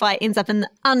think that's why it ends up in the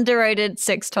underrated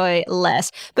sex toy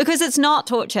list, because it's not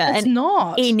torture. It's not.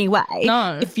 Anyway.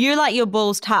 No. If you like your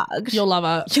balls tugged, you'll love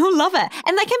it. You'll love it.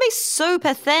 And they can be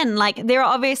super thin. Like there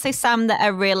are obviously some that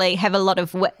are really have a lot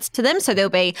of width to them. So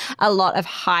there'll be a lot of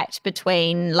height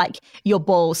between like your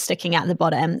balls sticking out the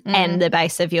bottom and the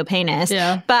base of your penis.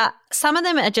 Yeah. But some of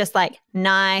them are just like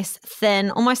nice,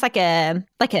 thin, almost like a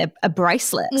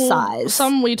bracelet size.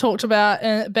 Some we talked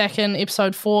about back in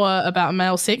episode 4 about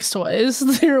male sex toys.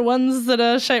 There are ones that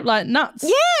are shaped like nuts.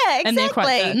 Yeah, exactly. And they're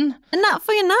quite thin. A nut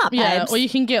for your nut, Yeah, babes. or you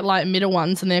can get like metal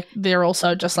ones and they're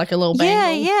also just like a little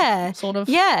bangle. Yeah. Sort of.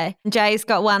 Yeah. Jay's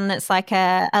got one that's like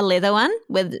a leather one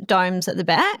with domes at the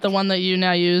back. The one that you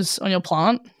now use on your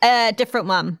plant? A different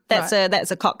one. That's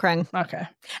a cock ring. Okay.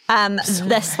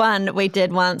 This one we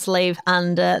did once leave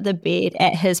under the bed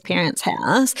at his parents'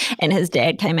 house, and his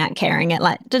dad came out carrying it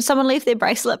like, did someone leave their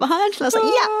bracelet behind? And I was like, yeah.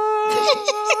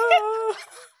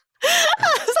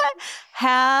 I was like,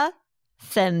 how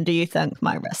thin do you think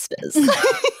my wrist is?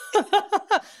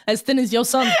 As thin as your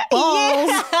son's balls.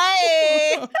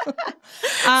 Yeah.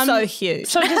 So huge.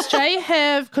 So does Jay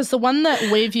have, because the one that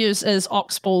we've used is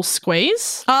Oxball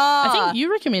Squeeze. Oh. I think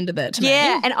you recommended that to me.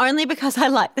 Yeah, and only because I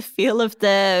like the feel of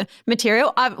the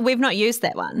material. We've not used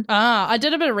that one. I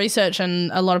did a bit of research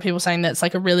and a lot of people saying that's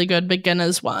like a really good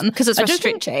beginner's one. Because it's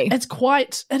stretchy.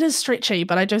 It is stretchy,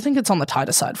 but I do think it's on the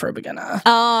tighter side for a beginner.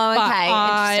 Oh, okay.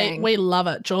 Interesting. We love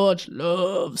it. George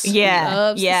loves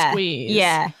the squeeze.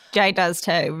 Yeah, Jay does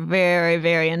too. Very,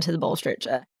 very into the ball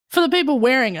stretcher. For the people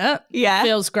wearing it,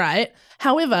 feels great.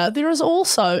 However, there is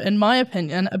also, in my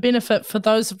opinion, a benefit for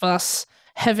those of us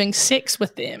having sex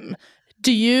with them.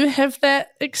 Do you have that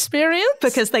experience?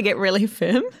 Because they get really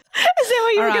firm? Is that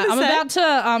what you were going to say? I'm about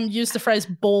to use the phrase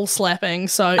ball slapping.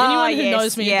 So anyone who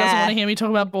knows me and doesn't want to hear me talk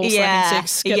about ball slapping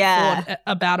sex, skip forward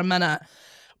about a minute.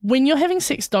 When you're having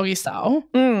sex doggy style,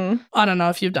 I don't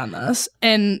know if you've done this,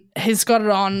 and he's got it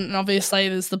on, and obviously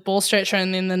there's the ball stretcher,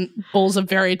 and then the balls are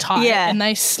very tight, and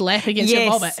they slap against your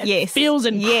vulva. It feels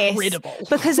incredible.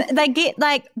 Because they get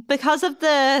because of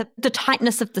the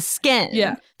tightness of the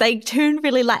skin, they turn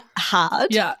really hard.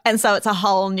 Yeah. And so it's a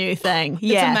whole new thing.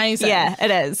 Yeah. It's amazing. Yeah,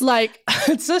 it is.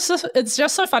 It's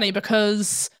just so funny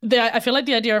because I feel like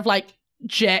the idea of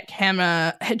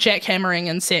jackhammering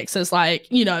in sex is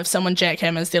if someone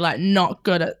jackhammers, they're not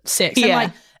good at sex.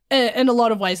 And in a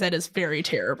lot of ways that is very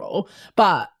terrible.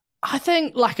 But I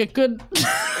think a good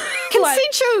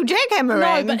consensual jackhammering.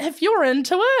 No, but if you're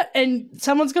into it and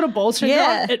someone's got a ball stretcher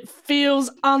on, it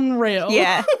feels unreal.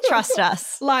 Yeah, trust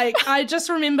us. I just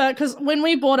remember because when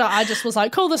we bought it, I just was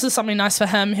like, cool, this is something nice for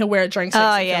him. He'll wear it during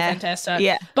sex. Feel fantastic.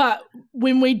 Yeah. But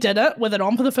when we did it with it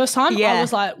on for the first time, I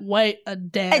was like, wait a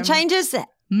damn It changes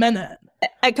minute.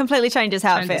 It completely changes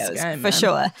how it feels, for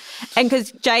sure. And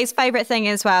because Jay's favourite thing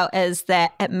as well is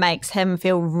that it makes him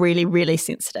feel really, really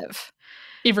sensitive.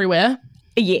 Everywhere?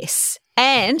 Yes.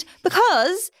 And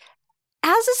because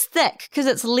ours is thick, because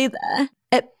it's leather,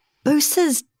 it boosts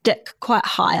his dick quite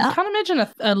higher. I can't imagine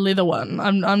a leather one.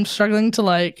 I'm struggling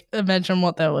to imagine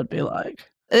what that would be like.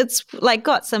 it's like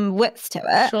got some width to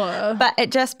it. Sure. But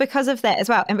it just, because of that as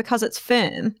well, and because it's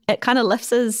firm, it kind of lifts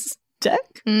his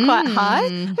dick quite high,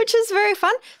 which is very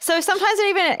fun. So sometimes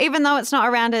even though it's not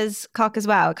around his cock as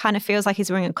well, it kind of feels like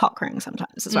he's wearing a cock ring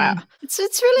sometimes as well. It's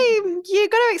really, you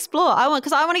got to explore. I want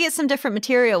to get some different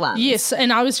material ones. Yes,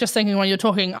 and I was just thinking when you're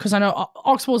talking, because I know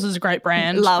Oxballs is a great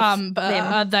brand. Love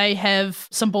but they have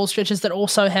some ball stretchers that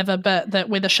also have a bit that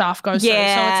where the shaft goes through. So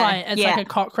it's like a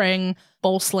cock ring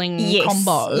ball sling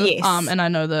combo. Yes. And I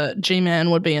know the G-Man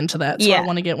would be into that, so I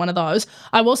want to get one of those.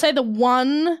 I will say the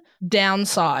one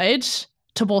downside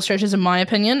to ball stretchers, in my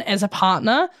opinion, as a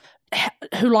partner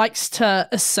who likes to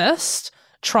assist,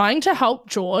 trying to help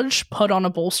George put on a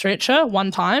ball stretcher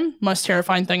one time, most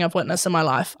terrifying thing I've witnessed in my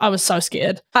life. I was so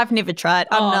scared. I've never tried.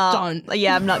 I'm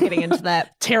not getting into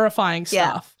that. Terrifying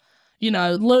stuff. You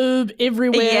know, lube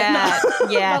everywhere. Yeah,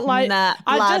 but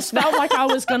I just felt like I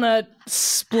was gonna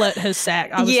split his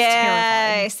sack. I was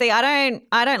terrified. See, I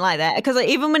don't like that, because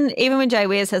even when Jay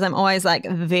wears his, I'm always like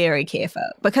very careful,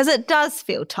 because it does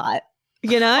feel tight.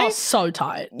 You know? Oh, so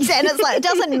tight. And it's like, it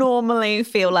doesn't normally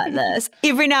feel like this.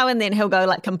 Every now and then he'll go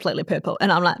like completely purple.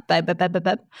 And I'm like, babe,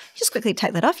 just quickly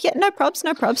take that off. Yeah, no probs.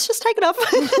 Just take it off.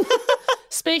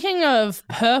 Speaking of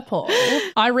purple,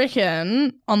 I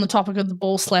reckon on the topic of the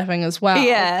ball slapping as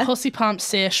well, pussy pump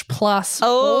sesh plus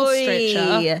ball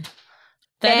stretcher,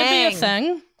 that'd be a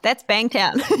thing. That's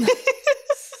Bangtown.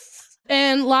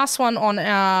 And last one on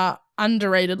our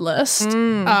underrated list,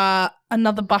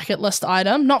 another bucket list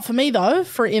item, not for me though,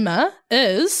 for Emma,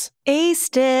 is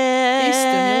E-stim.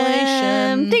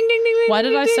 E-stimulation. Ding, ding, ding, ding. Why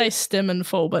did I say stim in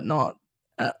full but not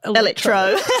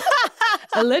electro?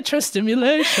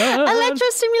 Electrostimulation.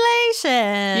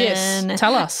 Yes,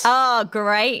 tell us. Oh,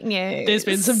 great news. There's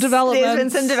been some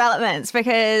developments.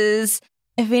 Because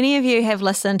if any of you have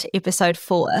listened to episode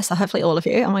 4, so hopefully all of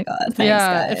you, oh my God, thanks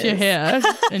guys. If you're here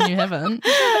and you haven't,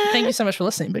 thank you so much for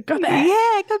listening, but go back.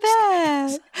 Yeah, go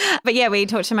back. But yeah, we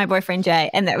talked to my boyfriend Jay,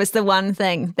 and that was the one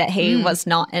thing that he was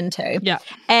not into. Yeah.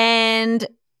 And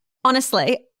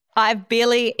honestly, I've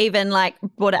barely even like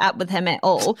brought it up with him at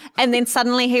all. And then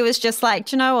suddenly he was just like,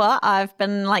 do you know what? I've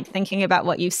been like thinking about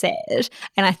what you've said,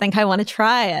 and I think I want to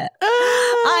try it.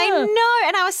 I know.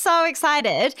 And I was so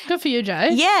excited. Good for you,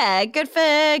 Jay. Yeah, good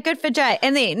for Jay.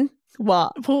 And then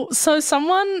what? Well, so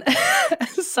someone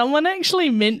actually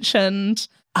mentioned,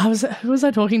 who was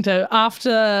I talking to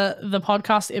after the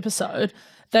podcast episode?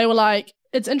 They were like,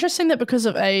 it's interesting that because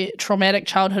of a traumatic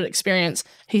childhood experience,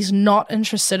 he's not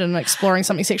interested in exploring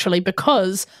something sexually,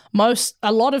 because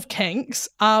a lot of kinks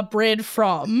are bred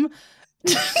from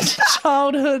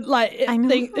childhood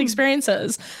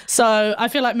experiences. So I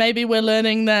feel like maybe we're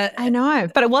learning that. I know,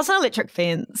 but it wasn't electric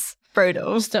fence.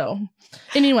 Brutal. Still.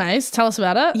 Anyways, tell us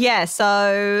about it. Yeah,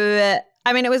 so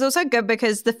I mean, it was also good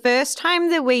because the first time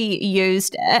that we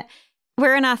used it,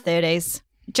 we're in our 30s.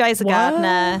 Jay's a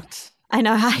gardener. I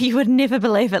know how you would never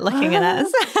believe it looking at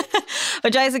us.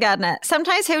 But Jay's a gardener.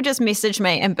 Sometimes he'll just message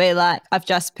me and be like, I've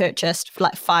just purchased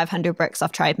like 500 bricks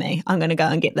off Trade Me. I'm going to go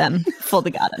and get them for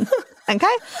the garden.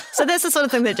 Okay? So that's the sort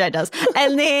of thing that Jay does.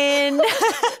 And then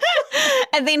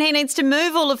he needs to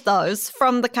move all of those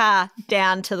from the car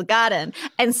down to the garden.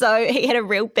 And so he had a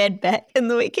real bad back in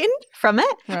the weekend from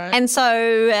it. Right. And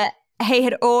so he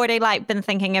had already like been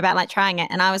thinking about like trying it,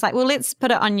 and I was like, well, let's put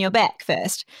it on your back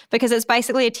first, because it's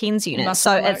basically a TENS unit. It's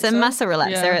a muscle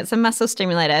relaxer. It's a muscle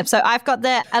stimulator. So I've got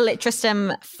the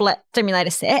Electrostim Flip stimulator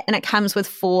set, and it comes with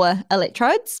 4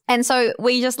 electrodes. And so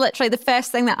we just literally, the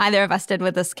first thing that either of us did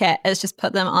with this kit is just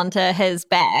put them onto his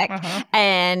back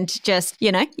and just,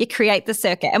 you create the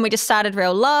circuit. And we just started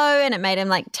real low, and it made him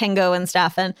like tingle and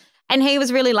stuff. And he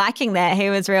was really liking that. He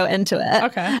was real into it.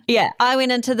 Okay. Yeah. I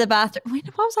went into the bathroom.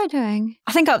 What was I doing?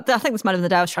 I think this might have been the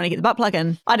day I was trying to get the butt plug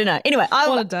in. I don't know. Anyway,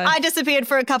 I disappeared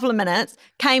for a couple of minutes,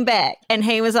 came back, and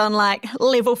he was on like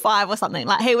level 5 or something.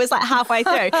 Like he was like halfway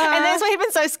through. And that's what he'd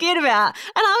been so scared about.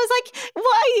 And I was like,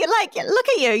 why are you like, look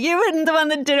at you. You were the one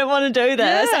that didn't want to do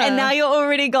this. Yeah. And now you're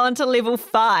already gone to level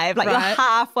 5. Like you're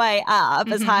halfway up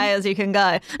as high as you can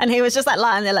go. And he was just like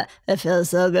lying there like, it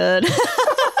feels so good.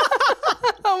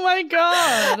 Oh my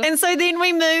God. And so then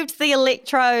we moved the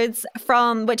electrodes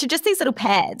which are just these little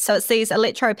pads. So it's these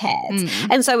electro pads.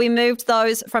 And so we moved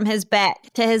those from his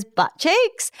back to his butt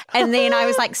cheeks. And then I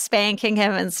was like spanking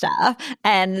him and stuff.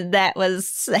 And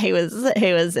he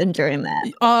was enduring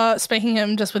that. Spanking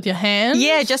him just with your hand?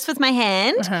 Yeah, just with my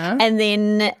hand. And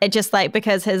then it just like,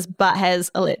 because his butt has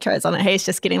electrodes on it, he's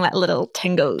just getting like little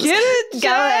tingles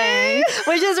going,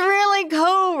 which is really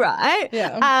cool, right?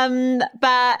 Yeah.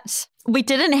 But we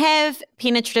didn't have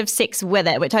penetrative sex with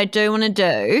it, which I do want to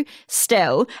do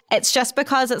still. It's just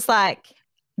because it's like,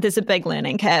 there's a big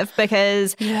learning curve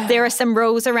because there are some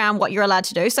rules around what you're allowed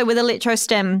to do. So with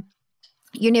electrostim,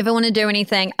 you never want to do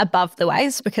anything above the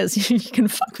waist because you can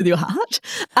fuck with your heart.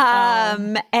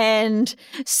 And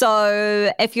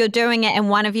so if you're doing it and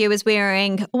one of you is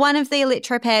wearing one of the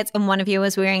electropads and one of you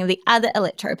is wearing the other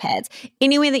electropads,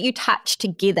 anywhere that you touch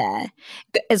together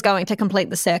is going to complete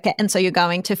the circuit. And so you're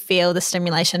going to feel the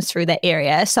stimulations through that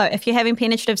area. So if you're having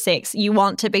penetrative sex, you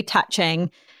want to be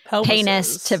touching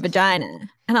penis to vagina.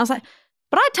 And I was like,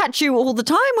 but I touch you all the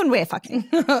time when we're fucking.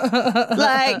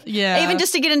 Like, even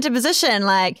just to get into position,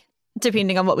 like,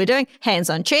 depending on what we're doing, hands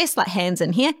on chest, like hands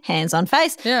in here, hands on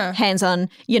face, hands on,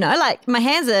 like my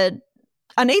hands are,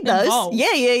 I need those. Involved.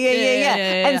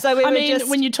 Yeah. And so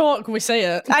when you talk, we see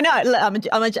it. I know. Look,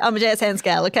 I'm a jazz hands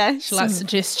gal, okay? She likes the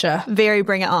gesture. Very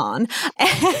bring it on.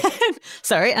 And,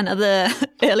 sorry, another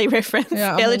early reference.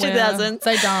 Yeah, early 2000s.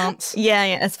 They dance.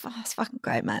 Yeah. It's fucking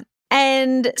great, man.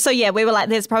 And so, we were like,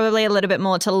 there's probably a little bit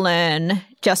more to learn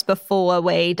just before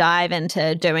we dive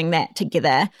into doing that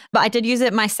together. But I did use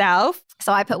it myself.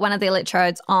 So I put one of the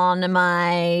electrodes on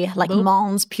my,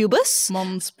 mons pubis.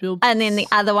 Mons pubis. And then the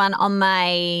other one on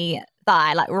my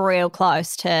thigh, like real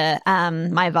close to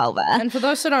my vulva. And for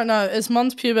those who don't know, is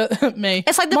mons pubis me?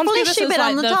 It's like the fleshy bit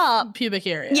on the top. Pubic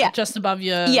area. just above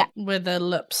your, where the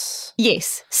lips.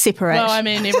 Yes, separate. Well, I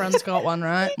mean, everyone's got one,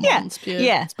 right? Mons pubis.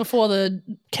 Yeah. It's before the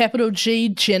capital G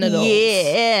genitals.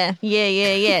 Yeah.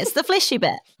 It's the fleshy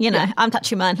bit. I'm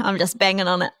touching mine. I'm just banging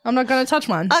on it. I'm not going to touch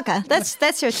mine. Okay,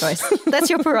 that's your choice. That's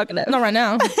your prerogative. Not right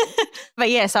now. But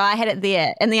so I had it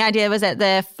there. And the idea was that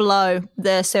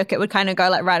the circuit would kind of go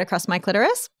like right across my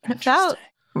clitoris. It felt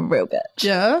real good.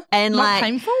 Yeah. And not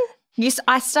painful? Yes,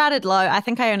 I started low. I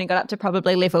think I only got up to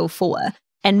probably level 4.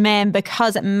 And man,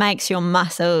 because it makes your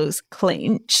muscles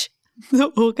clench, the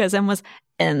orgasm was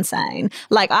insane.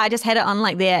 Like I just had it on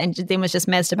like there and then was just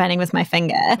masturbating with my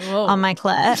finger on my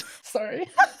clit. Sorry.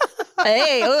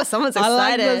 Hey, someone's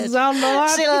excited. I like the sound of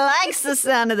that. She likes the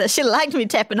sound of this. She liked me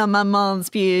tapping on my mom's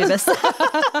pubis.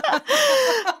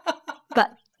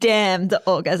 But damn, the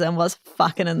orgasm was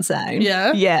fucking insane.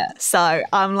 Yeah? Yeah. So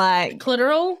I'm like...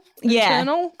 Clitoral?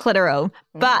 Internal? Clitoral.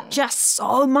 But just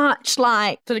so much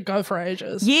like... Did it go for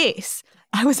ages? Yes.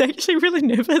 I was actually really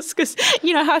nervous because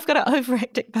you know how I've got an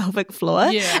overactive pelvic floor?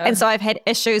 Yeah. And so I've had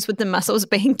issues with the muscles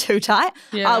being too tight.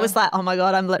 Yeah. I was like, oh my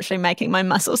God, I'm literally making my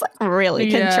muscles like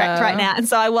really contract right now. And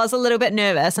so I was a little bit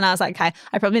nervous and I was like, okay,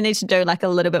 I probably need to do like a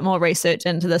little bit more research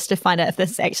into this to find out if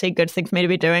this is actually a good thing for me to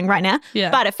be doing right now.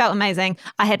 Yeah. But it felt amazing.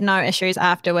 I had no issues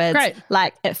afterwards. Great.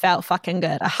 Like it felt fucking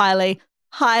good. I highly,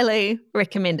 highly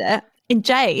recommend it. And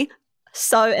Jay...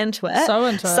 So into it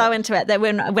that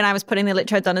when I was putting the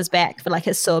electrodes on his back for like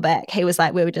his sore back, he was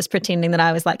like, we were just pretending that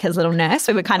I was like his little nurse.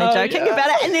 We were kind of joking about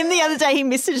it. And then the other day he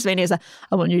messaged me and he was like,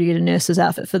 I want you to get a nurse's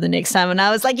outfit for the next time. And I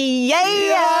was like,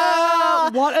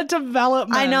 yeah. What a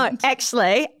development. I know,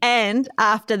 actually. And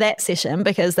after that session,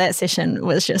 because that session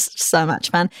was just so much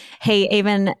fun, he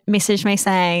even messaged me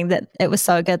saying that it was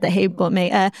so good that he bought me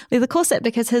a leather corset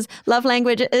because his love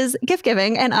language is gift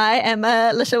giving and I am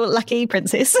a little lucky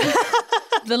princess.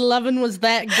 The lovin' was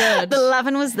that good. The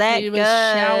lovin' was that good. He was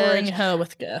showering her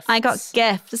with gifts. I got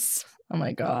gifts. Oh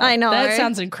my God. I know. That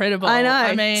sounds incredible. I know.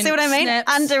 I mean, see what I mean?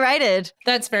 Snaps. Underrated.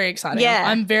 That's very exciting. Yeah.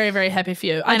 I'm very, very happy for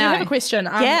you. I do know. have a question.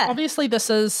 Obviously,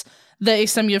 this is the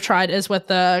eStim you've tried is with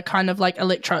the kind of like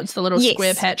electrodes, the little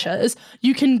square patches.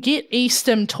 You can get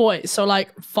eStim toys, so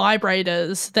like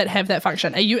vibrators that have that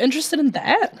function. Are you interested in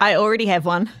that? I already have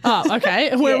one. Oh,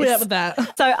 okay. Where are we at with that?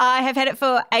 So I have had it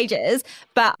for ages,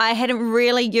 but I hadn't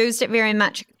really used it very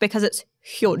much because it's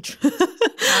huge.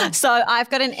 So I've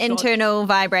got an internal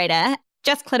vibrator,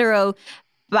 just clitoral,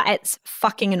 but it's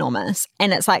fucking enormous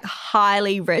and it's like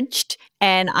highly ridged.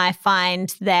 And I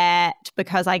find that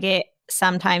because I get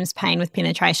sometimes pain with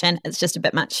penetration, it's just a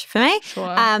bit much for me.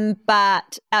 Sure.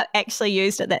 But I actually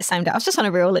used it that same day. I was just on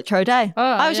a real electro day.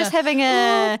 I was just having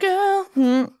a... Oh,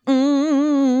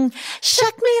 girl.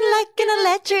 Shock me like an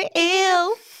electric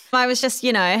eel. I was just,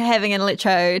 having an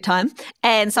electro time.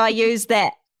 And so I used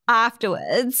that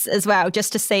afterwards as well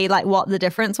just to see like what the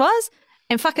difference was.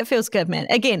 And fuck, it feels good, man.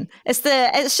 Again, it's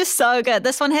just so good.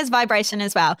 This one has vibration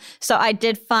as well. So I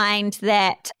did find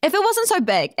that if it wasn't so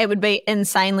big, it would be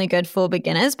insanely good for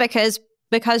beginners because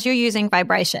you're using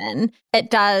vibration, it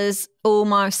does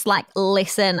almost like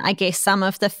lessen, I guess, some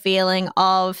of the feeling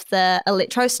of the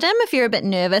electrostim if you're a bit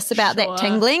nervous about that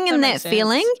tingling and that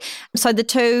feeling. So the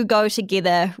two go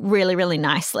together really, really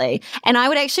nicely. And I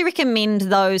would actually recommend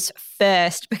those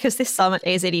first because they're so much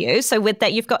easier to use. So with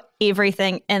that, you've got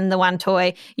everything in the one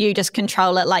toy. You just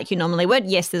control it like you normally would.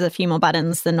 Yes, there's a few more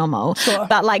buttons than normal. Sure.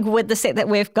 But like with the set that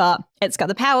we've got, It's got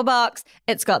the power box.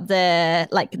 It's got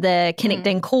the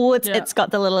connecting cords. Yeah. It's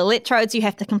got the little electrodes. You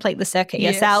have to complete the circuit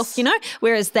yourself,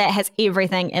 whereas that has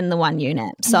everything in the one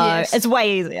unit. So it's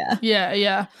way easier.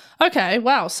 Yeah. Okay,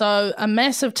 wow. So a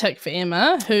massive tick for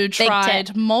Emma, who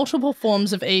tried multiple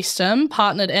forms of eSTEM,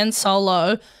 partnered and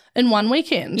solo, in one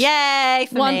weekend. Yay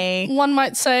for me. One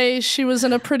might say she was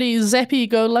in a pretty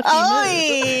zappy-go-lucky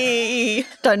mood.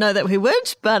 Don't know that we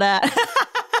would, but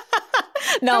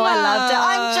no, I loved it.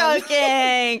 I'm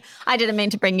joking. I didn't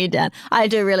mean to bring you down. I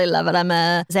do really love it. I'm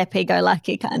a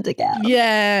zappy-go-lucky kind of gal.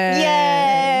 Yay.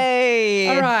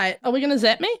 All right. Are we going to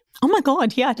zap me? Oh my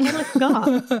God, yeah, I totally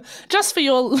forgot. just for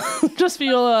your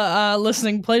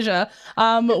listening pleasure,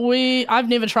 I've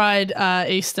never tried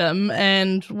eSTEM,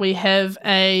 and we have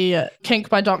a kink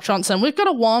by Doc Johnson. We've got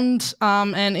a wand,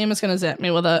 and Emma's going to zap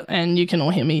me with it, and you can all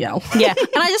hear me yell. Yeah,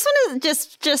 and I just want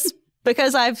to just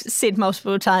because I've said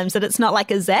multiple times that it's not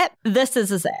like a zap. This is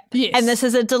a zap, yes, and this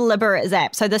is a deliberate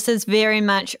zap. So this is very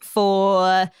much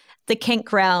for the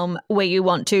kink realm where you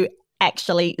want to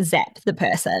actually zap the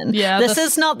person. Yeah, this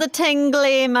is not the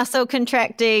tingly, muscle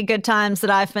contracty good times that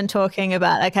I've been talking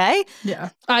about, okay? Yeah.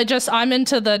 I'm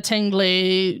into the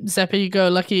tingly,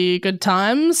 zappy-go-lucky good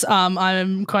times.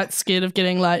 I'm quite scared of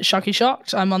getting like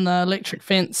shocked. I'm on the electric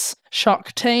fence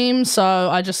shock team, so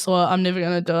I just thought I'm never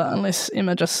going to do it unless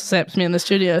Emma just zaps me in the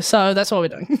studio. So that's what we're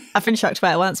doing. I've been shocked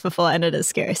by it once before and it is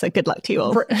scary, so good luck to you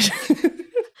all. Okay.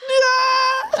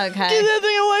 Get that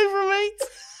thing away from me.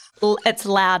 It's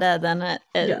louder than it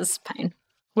is pain.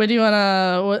 Where do you want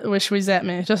to, where should we zap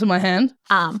me? Just in my hand?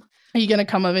 Arm. Are you going to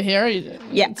come over here?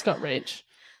 Yeah. It's got reach.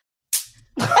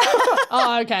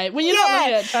 Oh, okay. Well, you're not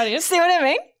looking at it. Try it. See what I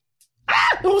mean?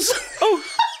 Oh.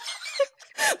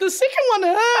 The second one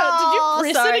hurt.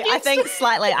 Did you press it against I think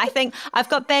slightly. I think I've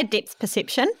got bad depth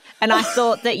perception, and I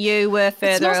thought that you were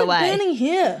further away. Like burning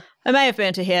here. I may have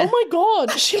burnt her hair. Oh my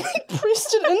God, she like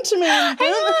pressed it into me. And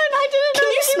Hang on, I didn't know.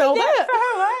 Can you smell that?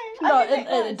 No,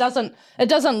 it doesn't. It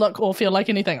doesn't look or feel like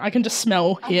anything. I can just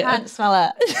smell hair. I can't smell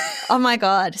it. Oh my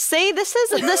God. See, this is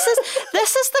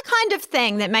the kind of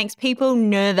thing that makes people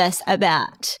nervous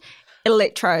about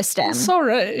electro-STEM.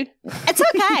 Sorry. It's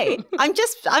okay. I'm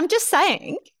just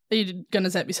saying. Are you gonna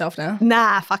zap yourself now?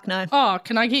 Nah, fuck no. Oh,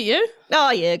 can I get you?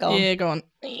 Oh yeah, go on. Yeah, go on.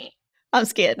 I'm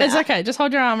scared now. It's okay. Just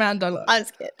hold your arm out and don't look. I'm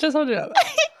scared. Just hold it up.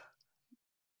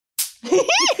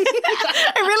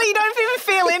 I really don't even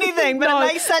feel anything, but it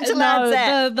makes such a loud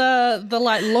zap. The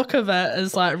like look of it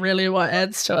is like really what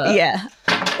adds to it. Yeah.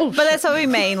 But that's what we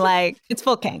mean. Like, it's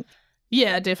for kink.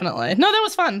 Yeah, definitely. No, that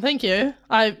was fun. Thank you.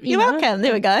 You're welcome.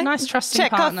 There we go. Nice trusting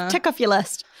partner. Tick off your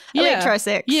list. Yeah.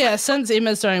 Electrosex. Yeah, since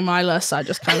Emma's doing my list, I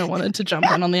just kind of wanted to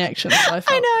jump in on the action. So I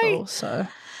felt cool. So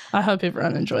I hope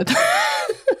everyone enjoyed that.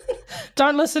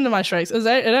 Don't listen to my shrieks. It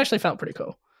actually felt pretty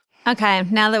cool. Okay,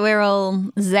 now that we're all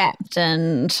zapped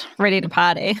and ready to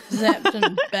party. Zapped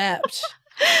and bapped.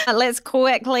 Let's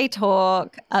quickly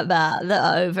talk about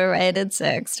the overrated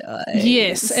sex toys.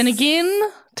 Yes, and again,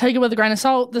 take it with a grain of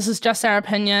salt. This is just our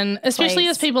opinion, especially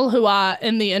as people who are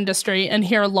in the industry and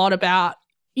hear a lot about,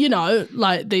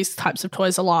 like these types of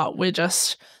toys a lot. We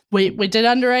did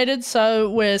underrated, so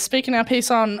we're speaking our piece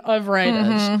on overrated.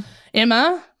 Mm-hmm.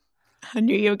 Emma? I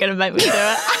knew you were going to make me do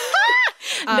it.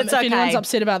 If anyone's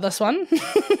upset about this one.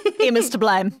 Emma's to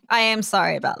blame. I am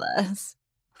sorry about this,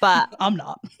 but I'm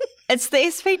not. It's the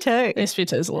SP2.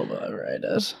 SP2 is a little bit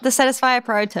overrated. The Satisfyer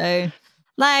Pro 2.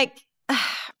 Like,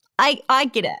 I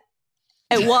get it.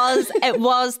 It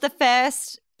was the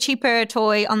first cheaper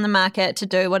toy on the market to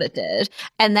do what it did,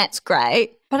 and that's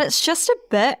great, but it's just a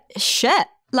bit shit.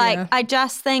 Like, I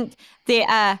just think there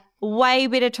are way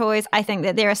better toys. I think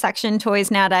that there are suction toys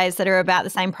nowadays that are about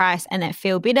the same price and that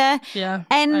feel better. Yeah,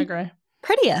 and I agree.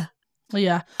 Prettier.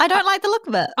 Yeah. I don't like the look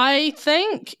of it. I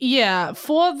think,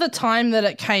 for the time that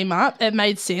it came up, it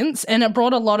made sense and it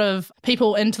brought a lot of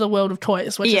people into the world of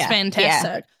toys, which is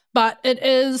fantastic. Yeah. But it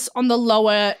is on the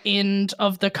lower end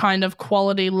of the kind of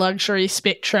quality luxury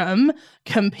spectrum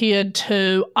compared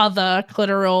to other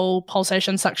clitoral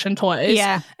pulsation suction toys.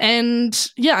 Yeah.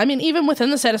 And even within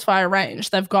the Satisfyer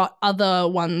range, they've got other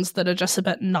ones that are just a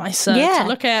bit nicer to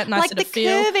look at, nicer to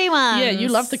feel. Like the curvy ones. Yeah, you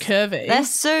love the curvy. They're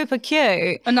super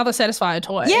cute. Another Satisfyer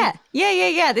toy. Yeah.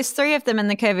 There's 3 of them in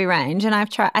the curvy range, and I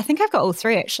think I've got all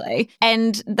 3 actually.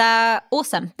 And they're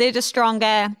awesome. They're just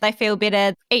stronger. They feel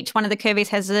better. Each one of the curvies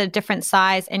has a different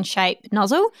size and shape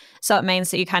nozzle. So it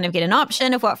means that you kind of get an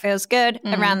option of what feels good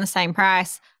around the same price.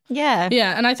 Yeah.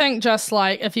 Yeah, and I think just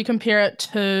like if you compare it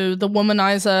to the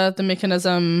womanizer, the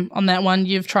mechanism on that one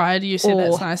you've tried, you said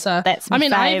that's nicer. That's my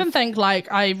fave. I even think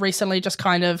like I recently just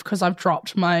kind of, because I've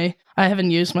dropped I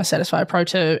haven't used my Satisfyer Pro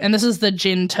 2, and this is the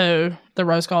Gen 2, the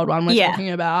rose gold one we're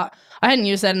talking about. I hadn't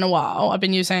used that in a while. I've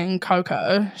been using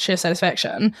Cocoa, Sheer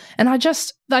Satisfaction. And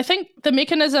I think the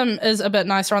mechanism is a bit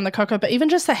nicer on the Cocoa, but even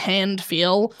just the hand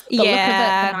feel, the look of it,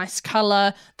 the nice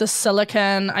colour, the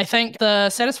silicone. I think the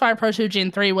Satisfyer Pro 2 Gen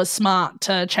 3 was smart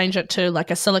to change it to like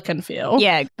a silicone feel.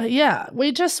 Yeah. But yeah,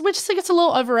 we just think it's a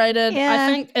little overrated. Yeah.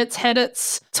 I think it's had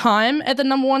its time at the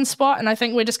number one spot, and I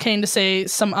think we're just keen to see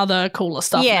some other cooler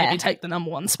stuff maybe take the number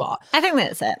one spot. I think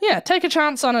that's it. Yeah, take a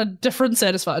chance on a different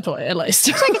Satisfyer toy at least.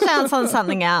 Take a chance on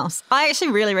something else. I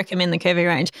actually really recommend the Curvy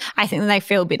range. I think that they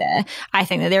feel better. I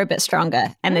think that they're a bit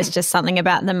stronger, and there's just something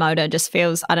about the motor just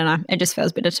feels, I don't know, it just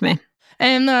feels better to me.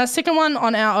 And the second one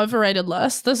on our overrated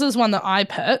list, this is one that I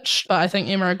pitched, but I think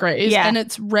Emma agrees, and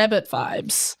it's Rabbit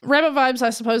Vibes. Rabbit Vibes,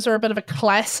 I suppose, are a bit of a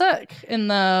classic in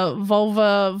the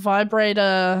vulva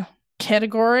vibrator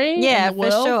category. Yeah, in the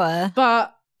world. for sure.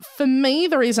 But for me,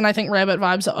 the reason I think Rabbit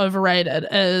Vibes are overrated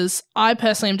is I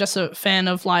personally am just a fan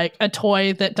of like a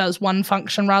toy that does one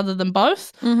function rather than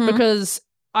both, because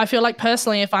I feel like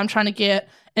personally, if I'm trying to get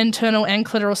internal and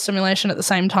clitoral stimulation at the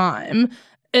same time,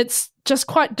 it's just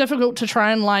quite difficult to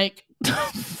try and like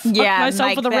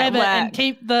myself with a rabbit and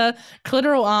keep the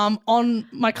clitoral arm on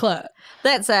my clit.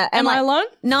 That's it. Am I alone?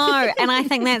 No, and I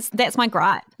think that's my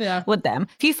gripe with them.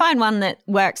 If you find one that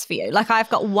works for you, like I've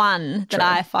got one that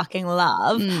I fucking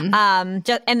love, and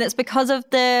it's because of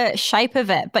the shape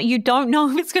of it, but you don't know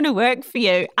if it's going to work for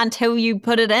you until you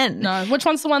put it in. No, which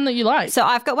one's the one that you like? So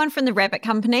I've got one from the Rabbit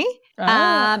Company.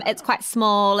 It's quite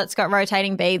small. It's got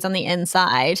rotating beads on the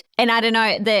inside, and I don't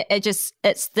know that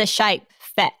it's the shape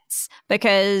fits,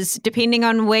 because depending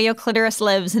on where your clitoris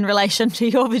lives in relation to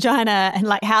your vagina and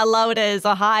like how low it is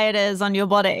or high it is on your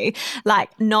body, like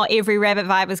not every Rabbit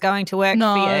Vibe is going to work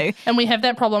for you. And we have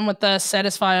that problem with the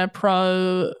Satisfyer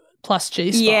Pro plus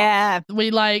G-spot. Yeah.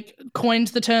 We like coined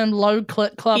the term low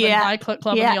clit club and high clit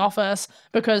club in the office,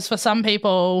 because for some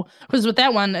people, because with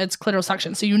that one, it's clitoral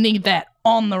suction, so you need that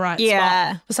on the right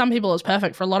spot. For some people, it's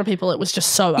perfect. For a lot of people, it was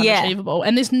just so unachievable.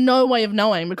 And there's no way of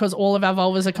knowing, because all of our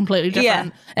vulvas are completely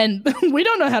different. And we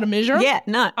don't know how to measure it. Yeah,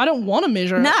 no. I don't want to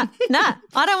measure it. No,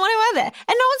 I don't want to either.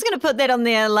 And no one's going to put that on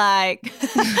their, like,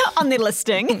 on their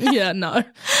listing. Yeah, no.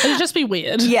 It'd just be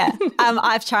weird.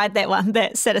 I've tried that one,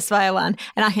 that Satisfyer one,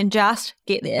 and I can just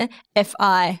get there if do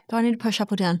I need to push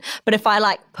up or down? But if I,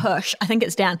 like, push, I think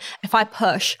it's down. If I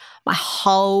push my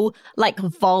whole, like,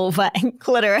 vulva and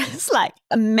clitoris, like,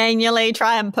 manually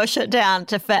try and push it down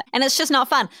to fit. And it's just not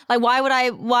fun. Like, why would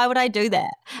I do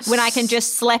that when I can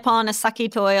just slap on a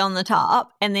sucky toy on the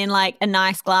top and then, like, a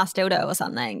nice glass dildo or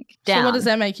something down? So what does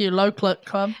that make you? Low clit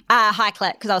club? High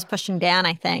clit, because I was pushing down,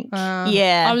 I think.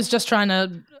 I was just trying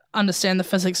to understand the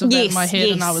physics of that in my head,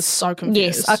 and I was so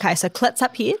confused. Yes, okay, so clit's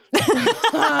up here.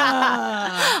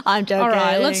 I'm joking. All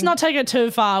right, let's not take it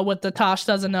too far with the Tash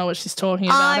doesn't know what she's talking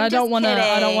about. I don't want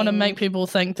to make people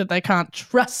think that they can't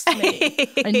trust me.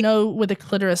 I know where the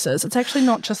clitoris is. It's actually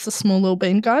not just a small little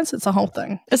bean, guys. It's a whole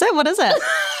thing. Is it? What is it?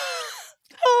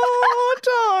 Oh,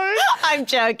 don't. I'm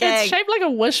joking. It's shaped like a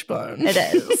wishbone. It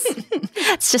is.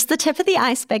 It's just the tip of the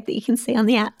iceberg that you can see on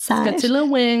the outside. It's got two little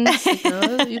wings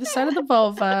either side of the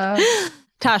vulva.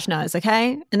 Tash knows,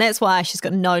 okay? And that's why she's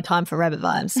got no time for Rabbit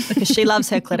Vibes, because she loves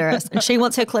her clitoris and she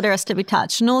wants her clitoris to be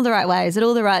touched in all the right ways at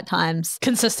all the right times.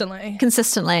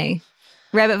 Consistently.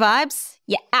 Rabbit Vibes,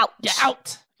 you're out. You're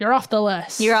out. You're off the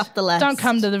list. You're off the list. Don't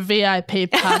come to the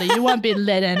VIP party. You won't be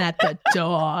let in at the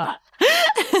door.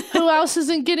 Who else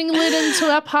isn't getting let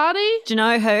into our party? Do you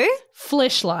know who?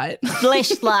 Fleshlight.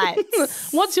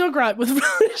 What's your gripe with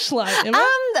Fleshlight, Emma?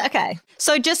 Okay.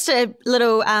 So just a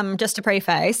little, just a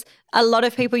preface, a lot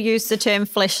of people use the term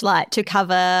Fleshlight to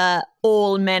cover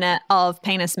all manner of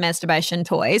penis masturbation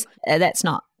toys. That's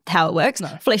not how it works. No.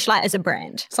 Fleshlight is a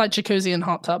brand. It's like jacuzzi and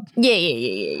hot tub.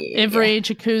 Yeah. Every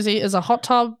jacuzzi is a hot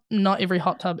tub. Not every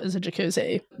hot tub is a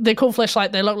jacuzzi. They're called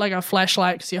Fleshlight. They look like a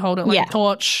flashlight because you hold it like a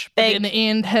torch. But in the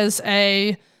end has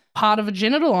a part of a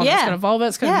genital on it. It's got a vulva,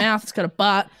 it's got a mouth, it's got a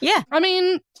butt. Yeah. I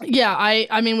mean,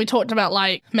 we talked about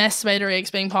like masturbator eggs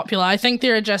being popular. I think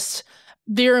there are just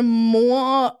there are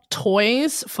more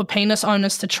toys for penis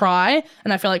owners to try,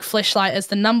 and I feel like Fleshlight is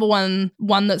the number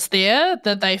one that's there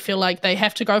that they feel like they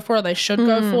have to go for or they should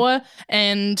go for,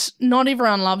 and not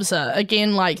everyone loves it.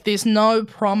 Again, like there's no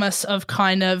promise of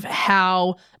kind of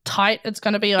how tight it's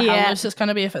going to be or how loose it's going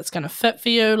to be, if it's going to fit for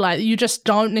you. Like you just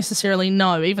don't necessarily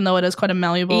know, even though it is quite a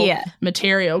malleable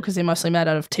material because they're mostly made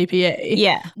out of TPE.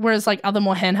 Yeah. Whereas like other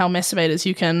more handheld masturbators,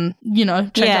 you can, you know,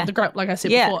 change up the grip like I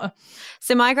said before.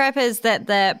 So my gripe is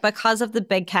that because of the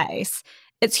big case,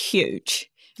 it's huge.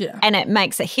 Yeah. And it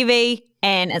makes it heavy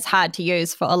and it's hard to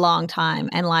use for a long time.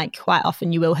 And like quite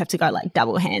often you will have to go like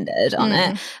double-handed on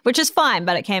it, which is fine,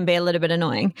 but it can be a little bit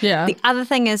annoying. Yeah. The other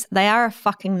thing is they are a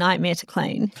fucking nightmare to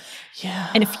clean.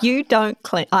 Yeah. And if you don't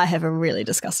clean, I have a really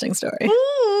disgusting story. Do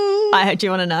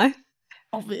you want to know?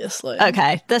 Obviously.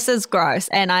 Okay, this is gross,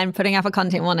 and I'm putting up a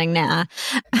content warning now.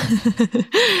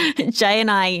 Jay and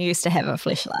I used to have a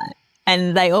Fleshlight.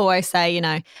 And they always say, you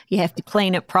know, you have to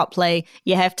clean it properly.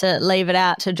 You have to leave it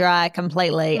out to dry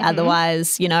completely.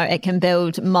 Otherwise, you know, it can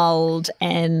build mold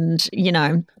and, you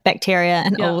know, bacteria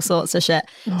and all sorts of shit.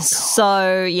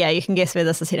 So, yeah, you can guess where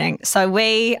this is heading. So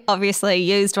we obviously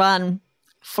used one,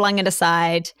 flung it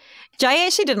aside. Jay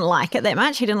actually didn't like it that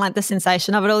much. He didn't like the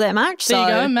sensation of it all that much. There you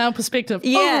go, male perspective.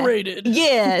 Overrated.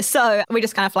 Yeah, so we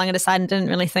just kind of flung it aside and didn't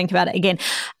really think about it again.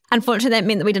 Unfortunately, that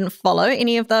meant that we didn't follow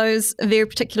any of those very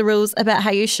particular rules about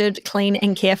how you should clean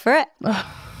and care for it.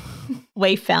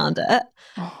 We found it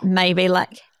maybe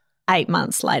like 8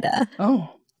 months later.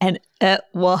 And it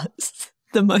was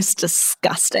the most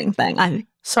disgusting thing I've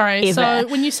ever so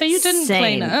when you say you didn't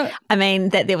clean it. I mean,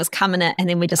 that there was cum in it and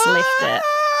then we just left it.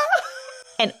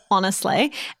 And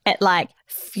honestly, it like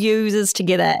fuses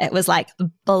together. It was like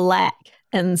black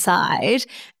inside.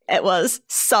 It was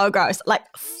so gross, like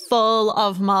full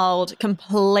of mold,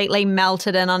 completely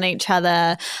melted in on each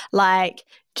other, like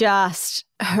just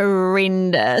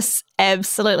horrendous.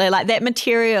 Absolutely. Like that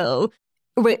material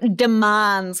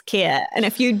demands care. And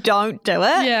if you don't do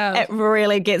it, it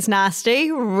really gets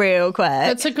nasty real quick.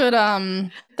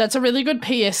 That's a really good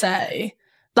PSA.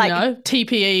 Like, you know,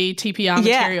 TPE, TPR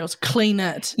materials, clean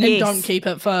it and don't keep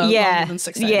it for longer than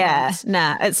 16 months.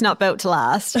 Nah, it's not built to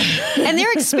last. And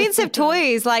they're expensive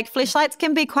toys. Like Fleshlights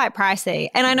can be quite pricey.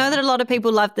 And I know that a lot of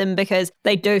people love them because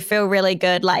they do feel really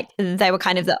good. Like they were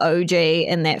kind of the OG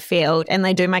in that field and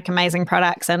they do make amazing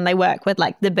products and they work with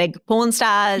like the big porn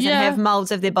stars and have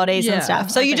molds of their bodies and stuff.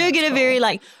 So you do get a very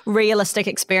like realistic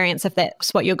experience if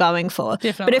that's what you're going for.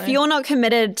 Definitely. But if you're not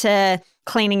committed to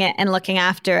cleaning it and looking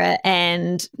after it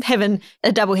and having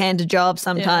a double-handed job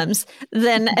sometimes,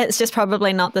 then it's just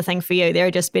probably not the thing for you. There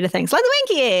are just better things like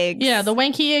the wanky eggs. Yeah, the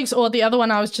wanky eggs, or the other one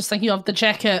I was just thinking of, the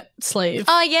jacket sleeve.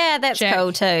 Oh, yeah, that's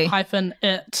cool too.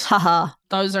 -it. Haha.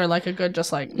 Those are like a good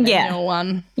just like manual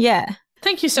one. Yeah.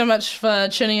 Thank you so much for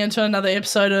tuning into another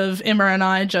episode of Emma and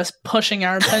I just pushing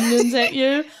our opinions at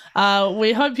you.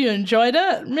 We hope you enjoyed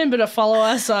it. Remember to follow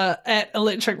us at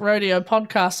Electric Rodeo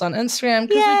Podcast on Instagram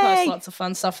because we post lots of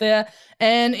fun stuff there.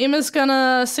 And Emma's going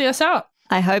to see us out.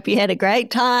 I hope you had a great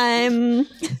time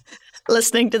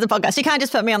listening to the podcast. You can't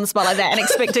just put me on the spot like that and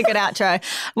expect a good outro.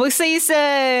 We'll see you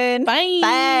soon. Bye.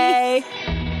 Bye.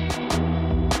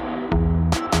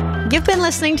 You've been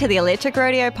listening to the Electric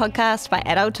Rodeo Podcast by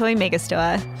Adult Toy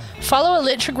Megastore. Follow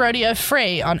Electric Rodeo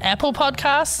free on Apple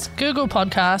Podcasts, Google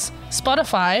Podcasts,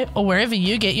 Spotify, or wherever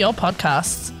you get your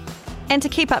podcasts. And to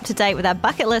keep up to date with our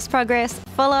bucket list progress,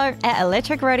 follow at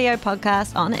Electric Rodeo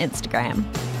Podcast on Instagram.